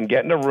that they can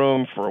get in a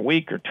room for a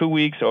week or 2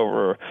 weeks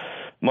over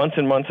months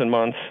and months and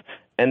months,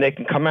 and they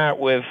can come out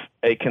with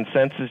a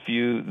consensus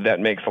view that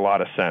makes a lot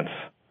of sense.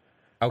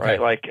 Okay,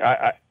 right? Like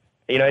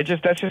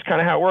that's just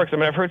kind of how it works. I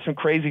mean, I've heard some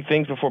crazy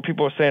things before.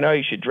 People are saying, "Oh,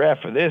 you should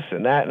draft for this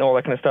and that and all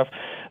that kind of stuff."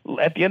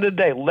 At the end of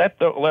the day,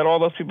 let all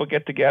those people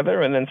get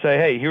together and then say,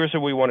 "Hey, here's who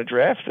we want to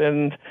draft."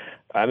 And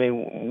I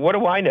mean, what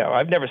do I know?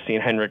 I've never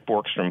seen Henrik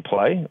Borgstrom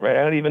play, right?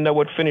 I don't even know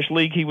what Finnish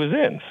league he was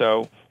in.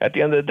 So at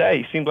the end of the day,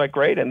 he seemed like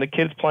great, and the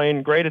kid's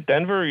playing great at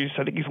Denver.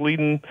 I think he's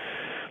leading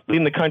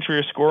the country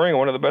in scoring,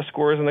 one of the best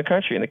scorers in the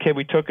country. And the kid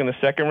we took in the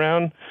second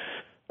round,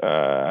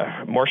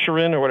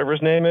 Marcharin or whatever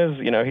his name is,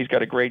 he's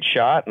got a great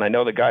shot, and I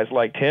know the guys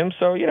liked him.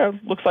 So,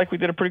 looks like we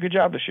did a pretty good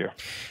job this year.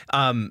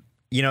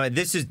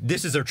 This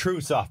is a true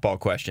softball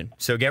question,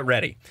 so get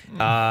ready.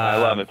 I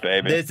love it,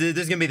 baby. This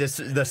is going to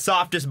be the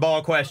softest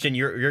ball question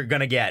you're going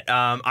to get.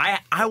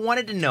 I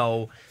wanted to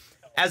know,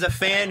 as a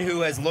fan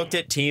who has looked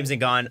at teams and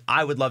gone,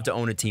 I would love to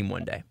own a team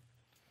one day.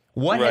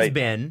 What has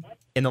been,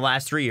 in the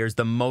last 3 years,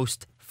 the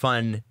most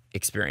fun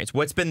experience?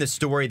 What's been the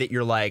story that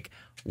you're like,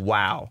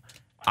 wow,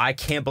 I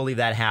can't believe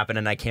that happened,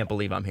 and I can't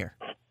believe I'm here?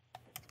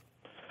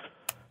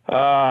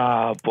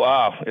 Wow,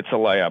 it's a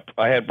layup.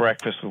 I had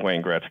breakfast with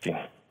Wayne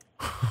Gretzky.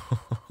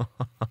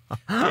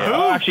 Yeah.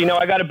 Oh, actually, no,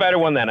 I got a better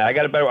one then.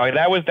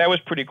 That was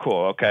pretty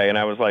cool. Okay, and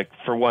I was like,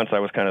 for once, I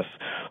was kind of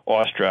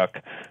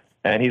awestruck.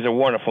 And he's a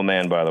wonderful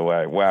man, by the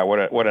way. Wow,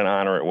 what an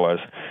honor it was.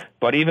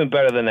 But even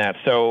better than that.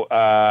 So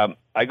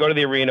I go to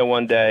the arena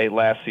one day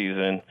last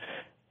season,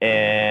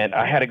 and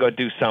I had to go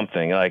do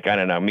something, like, I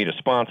don't know, meet a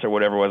sponsor,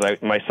 whatever it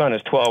was. My son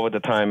is 12 at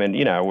the time, and,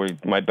 we're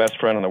my best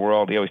friend in the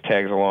world. He always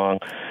tags along.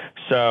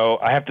 So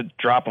I have to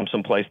drop him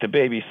someplace to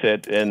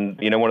babysit, and,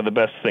 one of the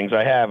best things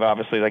I have,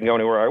 obviously, is I can go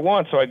anywhere I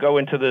want. So I go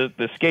into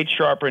the skate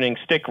sharpening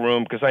stick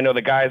room, because I know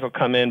the guys will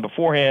come in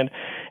beforehand,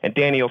 and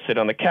Danny will sit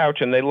on the couch,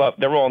 and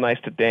they're all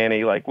nice to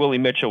Danny. Like, Willie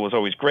Mitchell was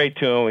always great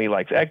to him. He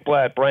likes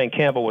Ekblad. Brian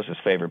Campbell was his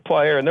favorite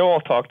player, and they'll all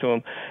talk to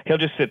him. He'll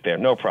just sit there,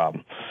 no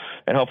problem.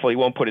 And hopefully he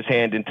won't put his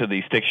hand into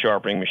the stick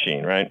sharpening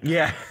machine, right?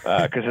 Yeah.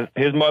 Because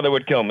his mother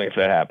would kill me if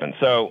that happened.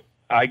 So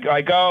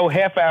I go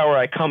half hour,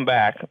 I come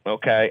back,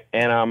 okay,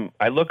 and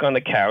I look on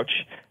the couch,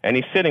 and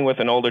he's sitting with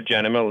an older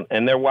gentleman,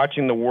 and they're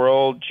watching the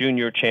World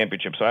Junior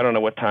Championship. So I don't know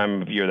what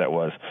time of year that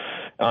was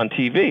on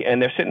TV,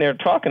 and they're sitting there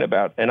talking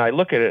about, and I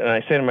look at it, and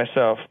I say to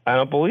myself, I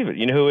don't believe it.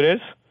 You know who it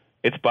is?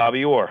 It's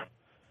Bobby Orr.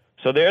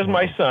 So there's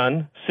my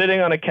son sitting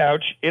on a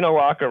couch in a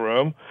locker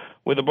room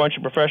with a bunch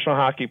of professional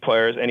hockey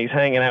players, and he's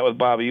hanging out with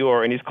Bobby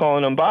Orr, and he's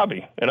calling him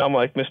Bobby. And I'm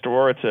like, Mr.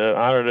 Orr, it's an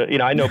honor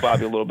to, I know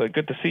Bobby a little bit.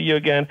 Good to see you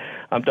again.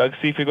 I'm Doug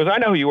Cifu. He goes, I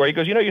know who you are. He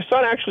goes, your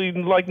son actually,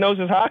 knows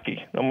his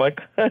hockey. I'm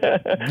like,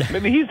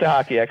 maybe he's the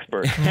hockey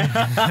expert. So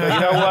you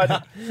know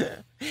what?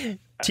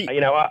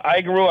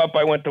 I grew up,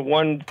 I went to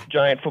one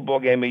giant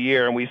football game a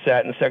year, and we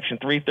sat in section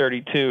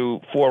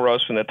 332, 4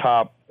 rows from the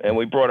top, and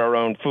we brought our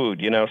own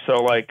food,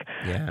 So,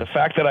 the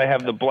fact that I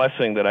have the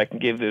blessing that I can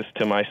give this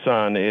to my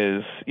son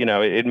is,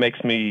 it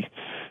makes me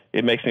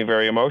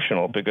very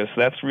emotional, because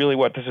that's really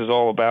what this is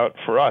all about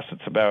for us.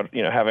 It's about,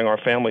 having our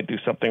family do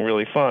something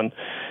really fun.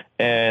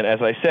 And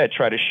as I said,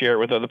 try to share it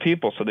with other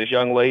people. So this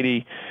young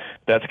lady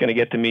that's going to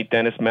get to meet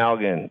Dennis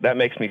Malgin, that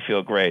makes me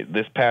feel great.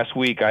 This past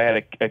week, I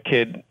had a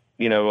kid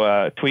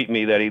tweet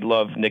me that he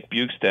loved Nick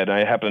Bukestad.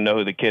 I happen to know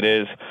who the kid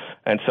is,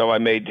 and so I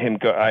made him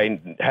go.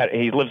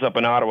 He lives up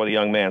in Ottawa, the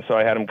young man, so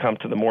I had him come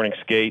to the morning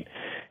skate,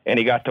 and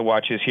he got to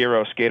watch his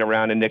hero skate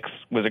around. And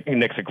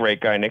Nick's a great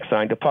guy. Nick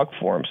signed a puck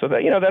for him, so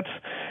that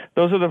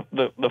those are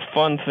the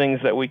fun things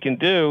that we can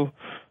do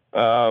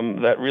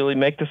that really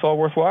make this all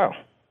worthwhile.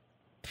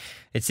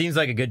 It seems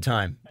like a good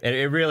time.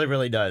 It really,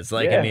 really does.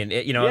 Yeah. I mean,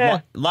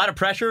 a lot of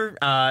pressure,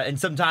 and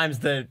sometimes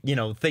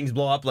things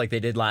blow up like they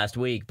did last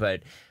week,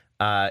 but.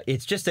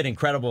 It's just an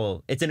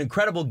incredible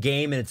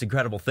game, and it's an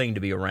incredible thing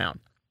to be around.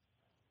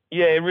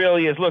 Yeah, it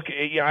really is. Look,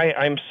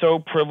 I'm so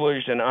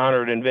privileged and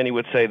honored, and Vinny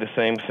would say the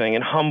same thing,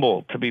 and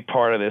humbled to be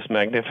part of this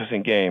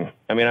magnificent game.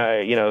 I mean,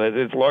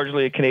 it's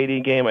largely a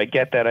Canadian game. I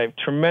get that. I have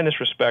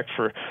tremendous respect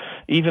for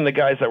even the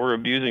guys that were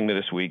abusing me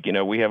this week.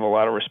 We have a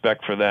lot of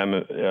respect for them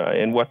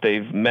and what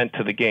they've meant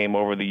to the game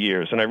over the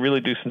years, and I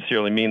really do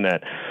sincerely mean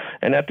that.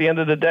 And at the end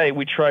of the day,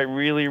 we try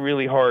really,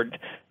 really hard,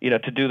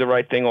 to do the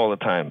right thing all the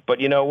time. But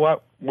you know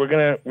what? We're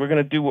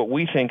gonna do what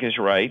we think is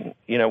right.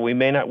 We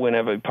may not win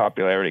every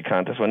popularity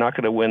contest. We're not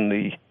going to win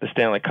the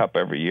Stanley Cup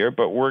every year,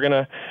 but we're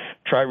gonna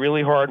try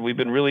really hard. We've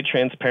been really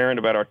transparent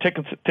about our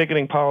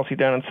ticketing policy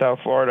down in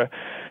South Florida.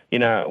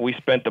 We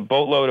spent a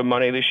boatload of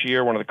money this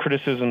year. One of the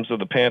criticisms of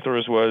the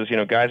Panthers was,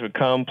 guys would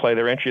come, play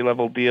their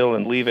entry-level deal,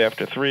 and leave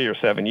after 3 or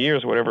 7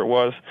 years, whatever it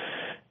was.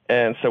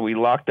 And so we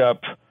locked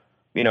up,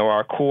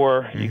 our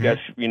core. Mm-hmm. You guys,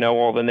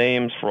 all the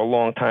names for a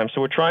long time. So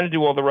we're trying to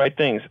do all the right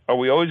things. Are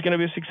we always going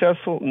to be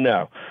successful?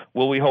 No.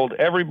 Will we hold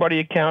everybody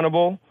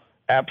accountable?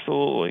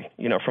 Absolutely.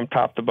 From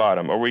top to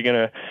bottom. Are we going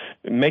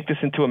to make this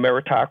into a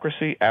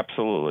meritocracy?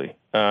 Absolutely.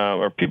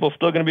 Are people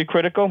still going to be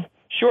critical?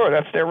 Sure,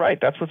 that's their right.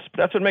 That's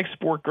what makes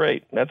sport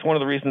great. That's one of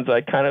the reasons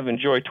I kind of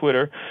enjoy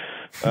Twitter.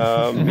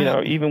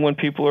 Even when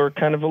people are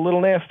kind of a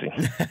little nasty.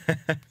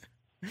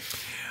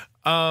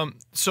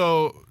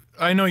 So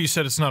I know you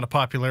said it's not a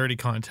popularity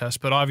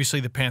contest, but obviously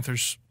the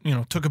Panthers,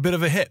 took a bit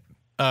of a hit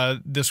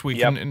this week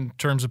in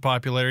terms of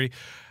popularity.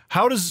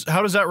 How does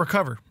that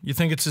recover? You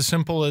think it's as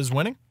simple as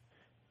winning?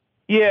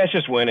 Yeah, it's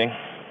just winning.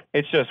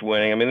 It's just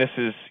winning. I mean, this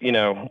is,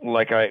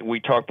 we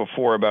talked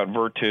before about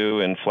Virtu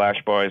and Flash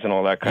Boys and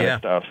all that kind of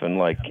stuff.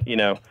 And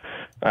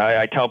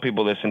I tell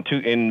people this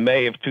in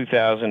May of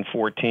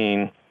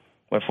 2014,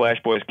 when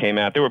Flash Boys came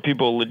out, there were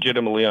people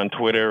legitimately on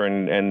Twitter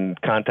and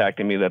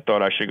contacting me that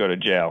thought I should go to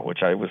jail,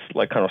 which I was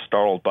kind of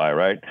startled by,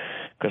 right?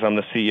 Because I'm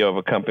the CEO of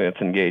a company that's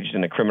engaged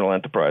in a criminal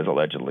enterprise,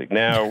 allegedly.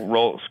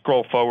 Now,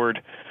 scroll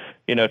forward,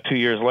 2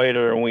 years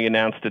later, and we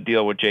announced a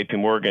deal with J.P.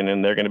 Morgan,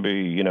 and they're going to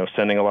be,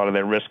 sending a lot of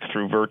their risk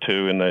through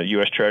Virtu in the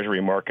U.S.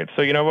 Treasury market.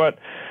 So you know what?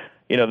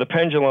 The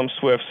pendulum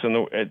swifts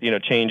and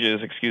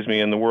changes,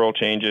 and the world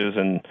changes,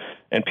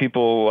 and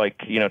people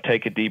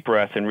take a deep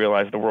breath and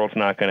realize the world's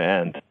not going to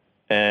end.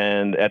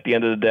 And at the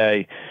end of the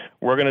day,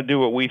 we're going to do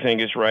what we think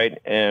is right,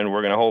 and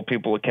we're going to hold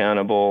people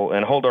accountable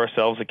and hold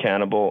ourselves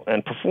accountable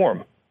and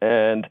perform.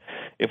 And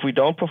if we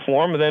don't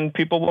perform, then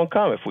people won't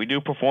come. If we do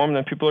perform,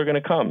 then people are going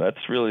to come.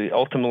 That's really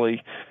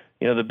ultimately,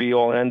 the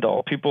be-all and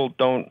end-all. People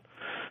don't,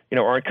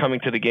 aren't coming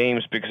to the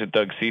games because of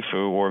Doug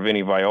Cifu or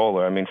Vinny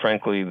Viola. I mean,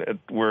 frankly,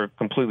 we're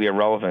completely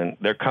irrelevant.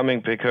 They're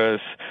coming because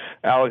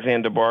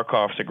Alexander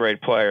Barkov's a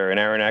great player, and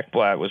Aaron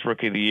Ekblad was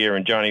Rookie of the Year,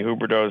 and Johnny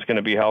Huberdeau is going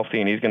to be healthy,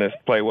 and he's going to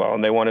play well,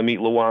 and they want to meet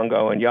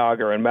Luongo and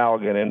Yager and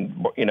Malgin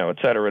and, et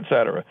cetera, et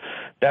cetera.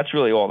 That's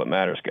really all that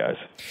matters, guys.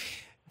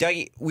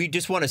 Dougie, we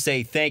just want to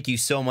say thank you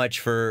so much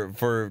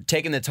for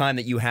taking the time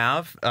that you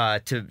have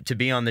to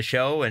be on the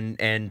show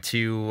and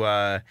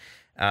to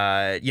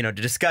to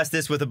discuss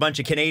this with a bunch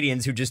of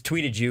Canadians who just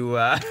tweeted you.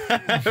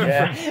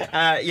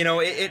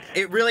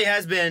 It really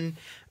has been,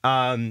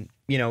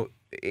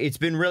 it's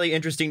been really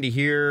interesting to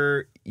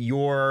hear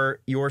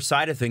your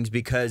side of things,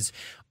 because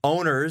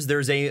owners,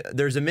 there's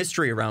a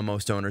mystery around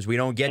most owners. We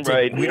don't get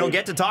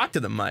to talk to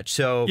them much.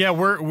 So yeah,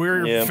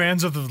 we're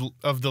fans of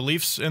the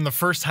Leafs, and the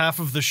first half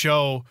of the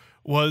show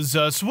was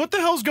so what the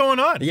hell's going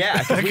on?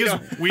 Yeah, because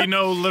we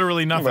know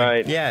literally nothing.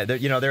 Right. Yeah,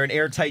 they're an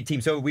airtight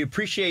team. So we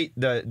appreciate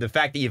the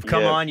fact that you've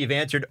come on, you've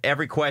answered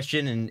every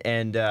question,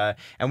 and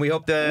we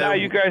hope that. No,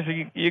 you guys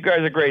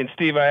are great. And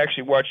Steve, I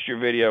actually watched your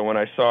video when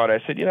I saw it.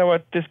 I said, you know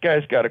what, this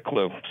guy's got a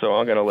clue, so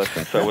I'm going to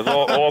listen. So it was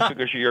all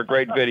because of your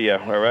great video.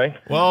 All right.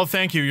 Well,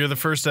 thank you. You're the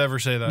first to ever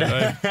say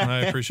that.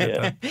 I appreciate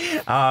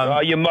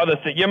that. Your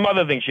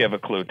mother thinks you have a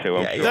clue too.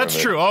 I'm sure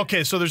that's true.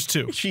 Okay, so there's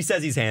two. She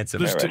says he's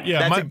handsome. There's two. Right.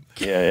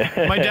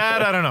 Yeah, my dad.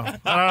 I don't know.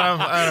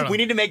 I don't know. We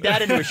need to make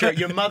that into a shirt.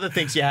 Your mother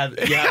thinks you have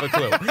a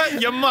clue.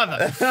 Your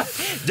mother.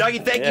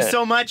 Dougie, thank you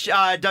so much.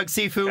 Doug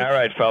Cifu. All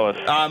right, fellas.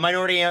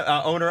 Minority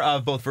owner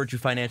of both Virtue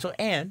Financial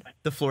and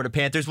the Florida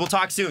Panthers. We'll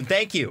talk soon.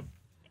 Thank you.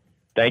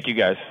 Thank you,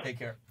 guys. Take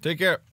care. Take care.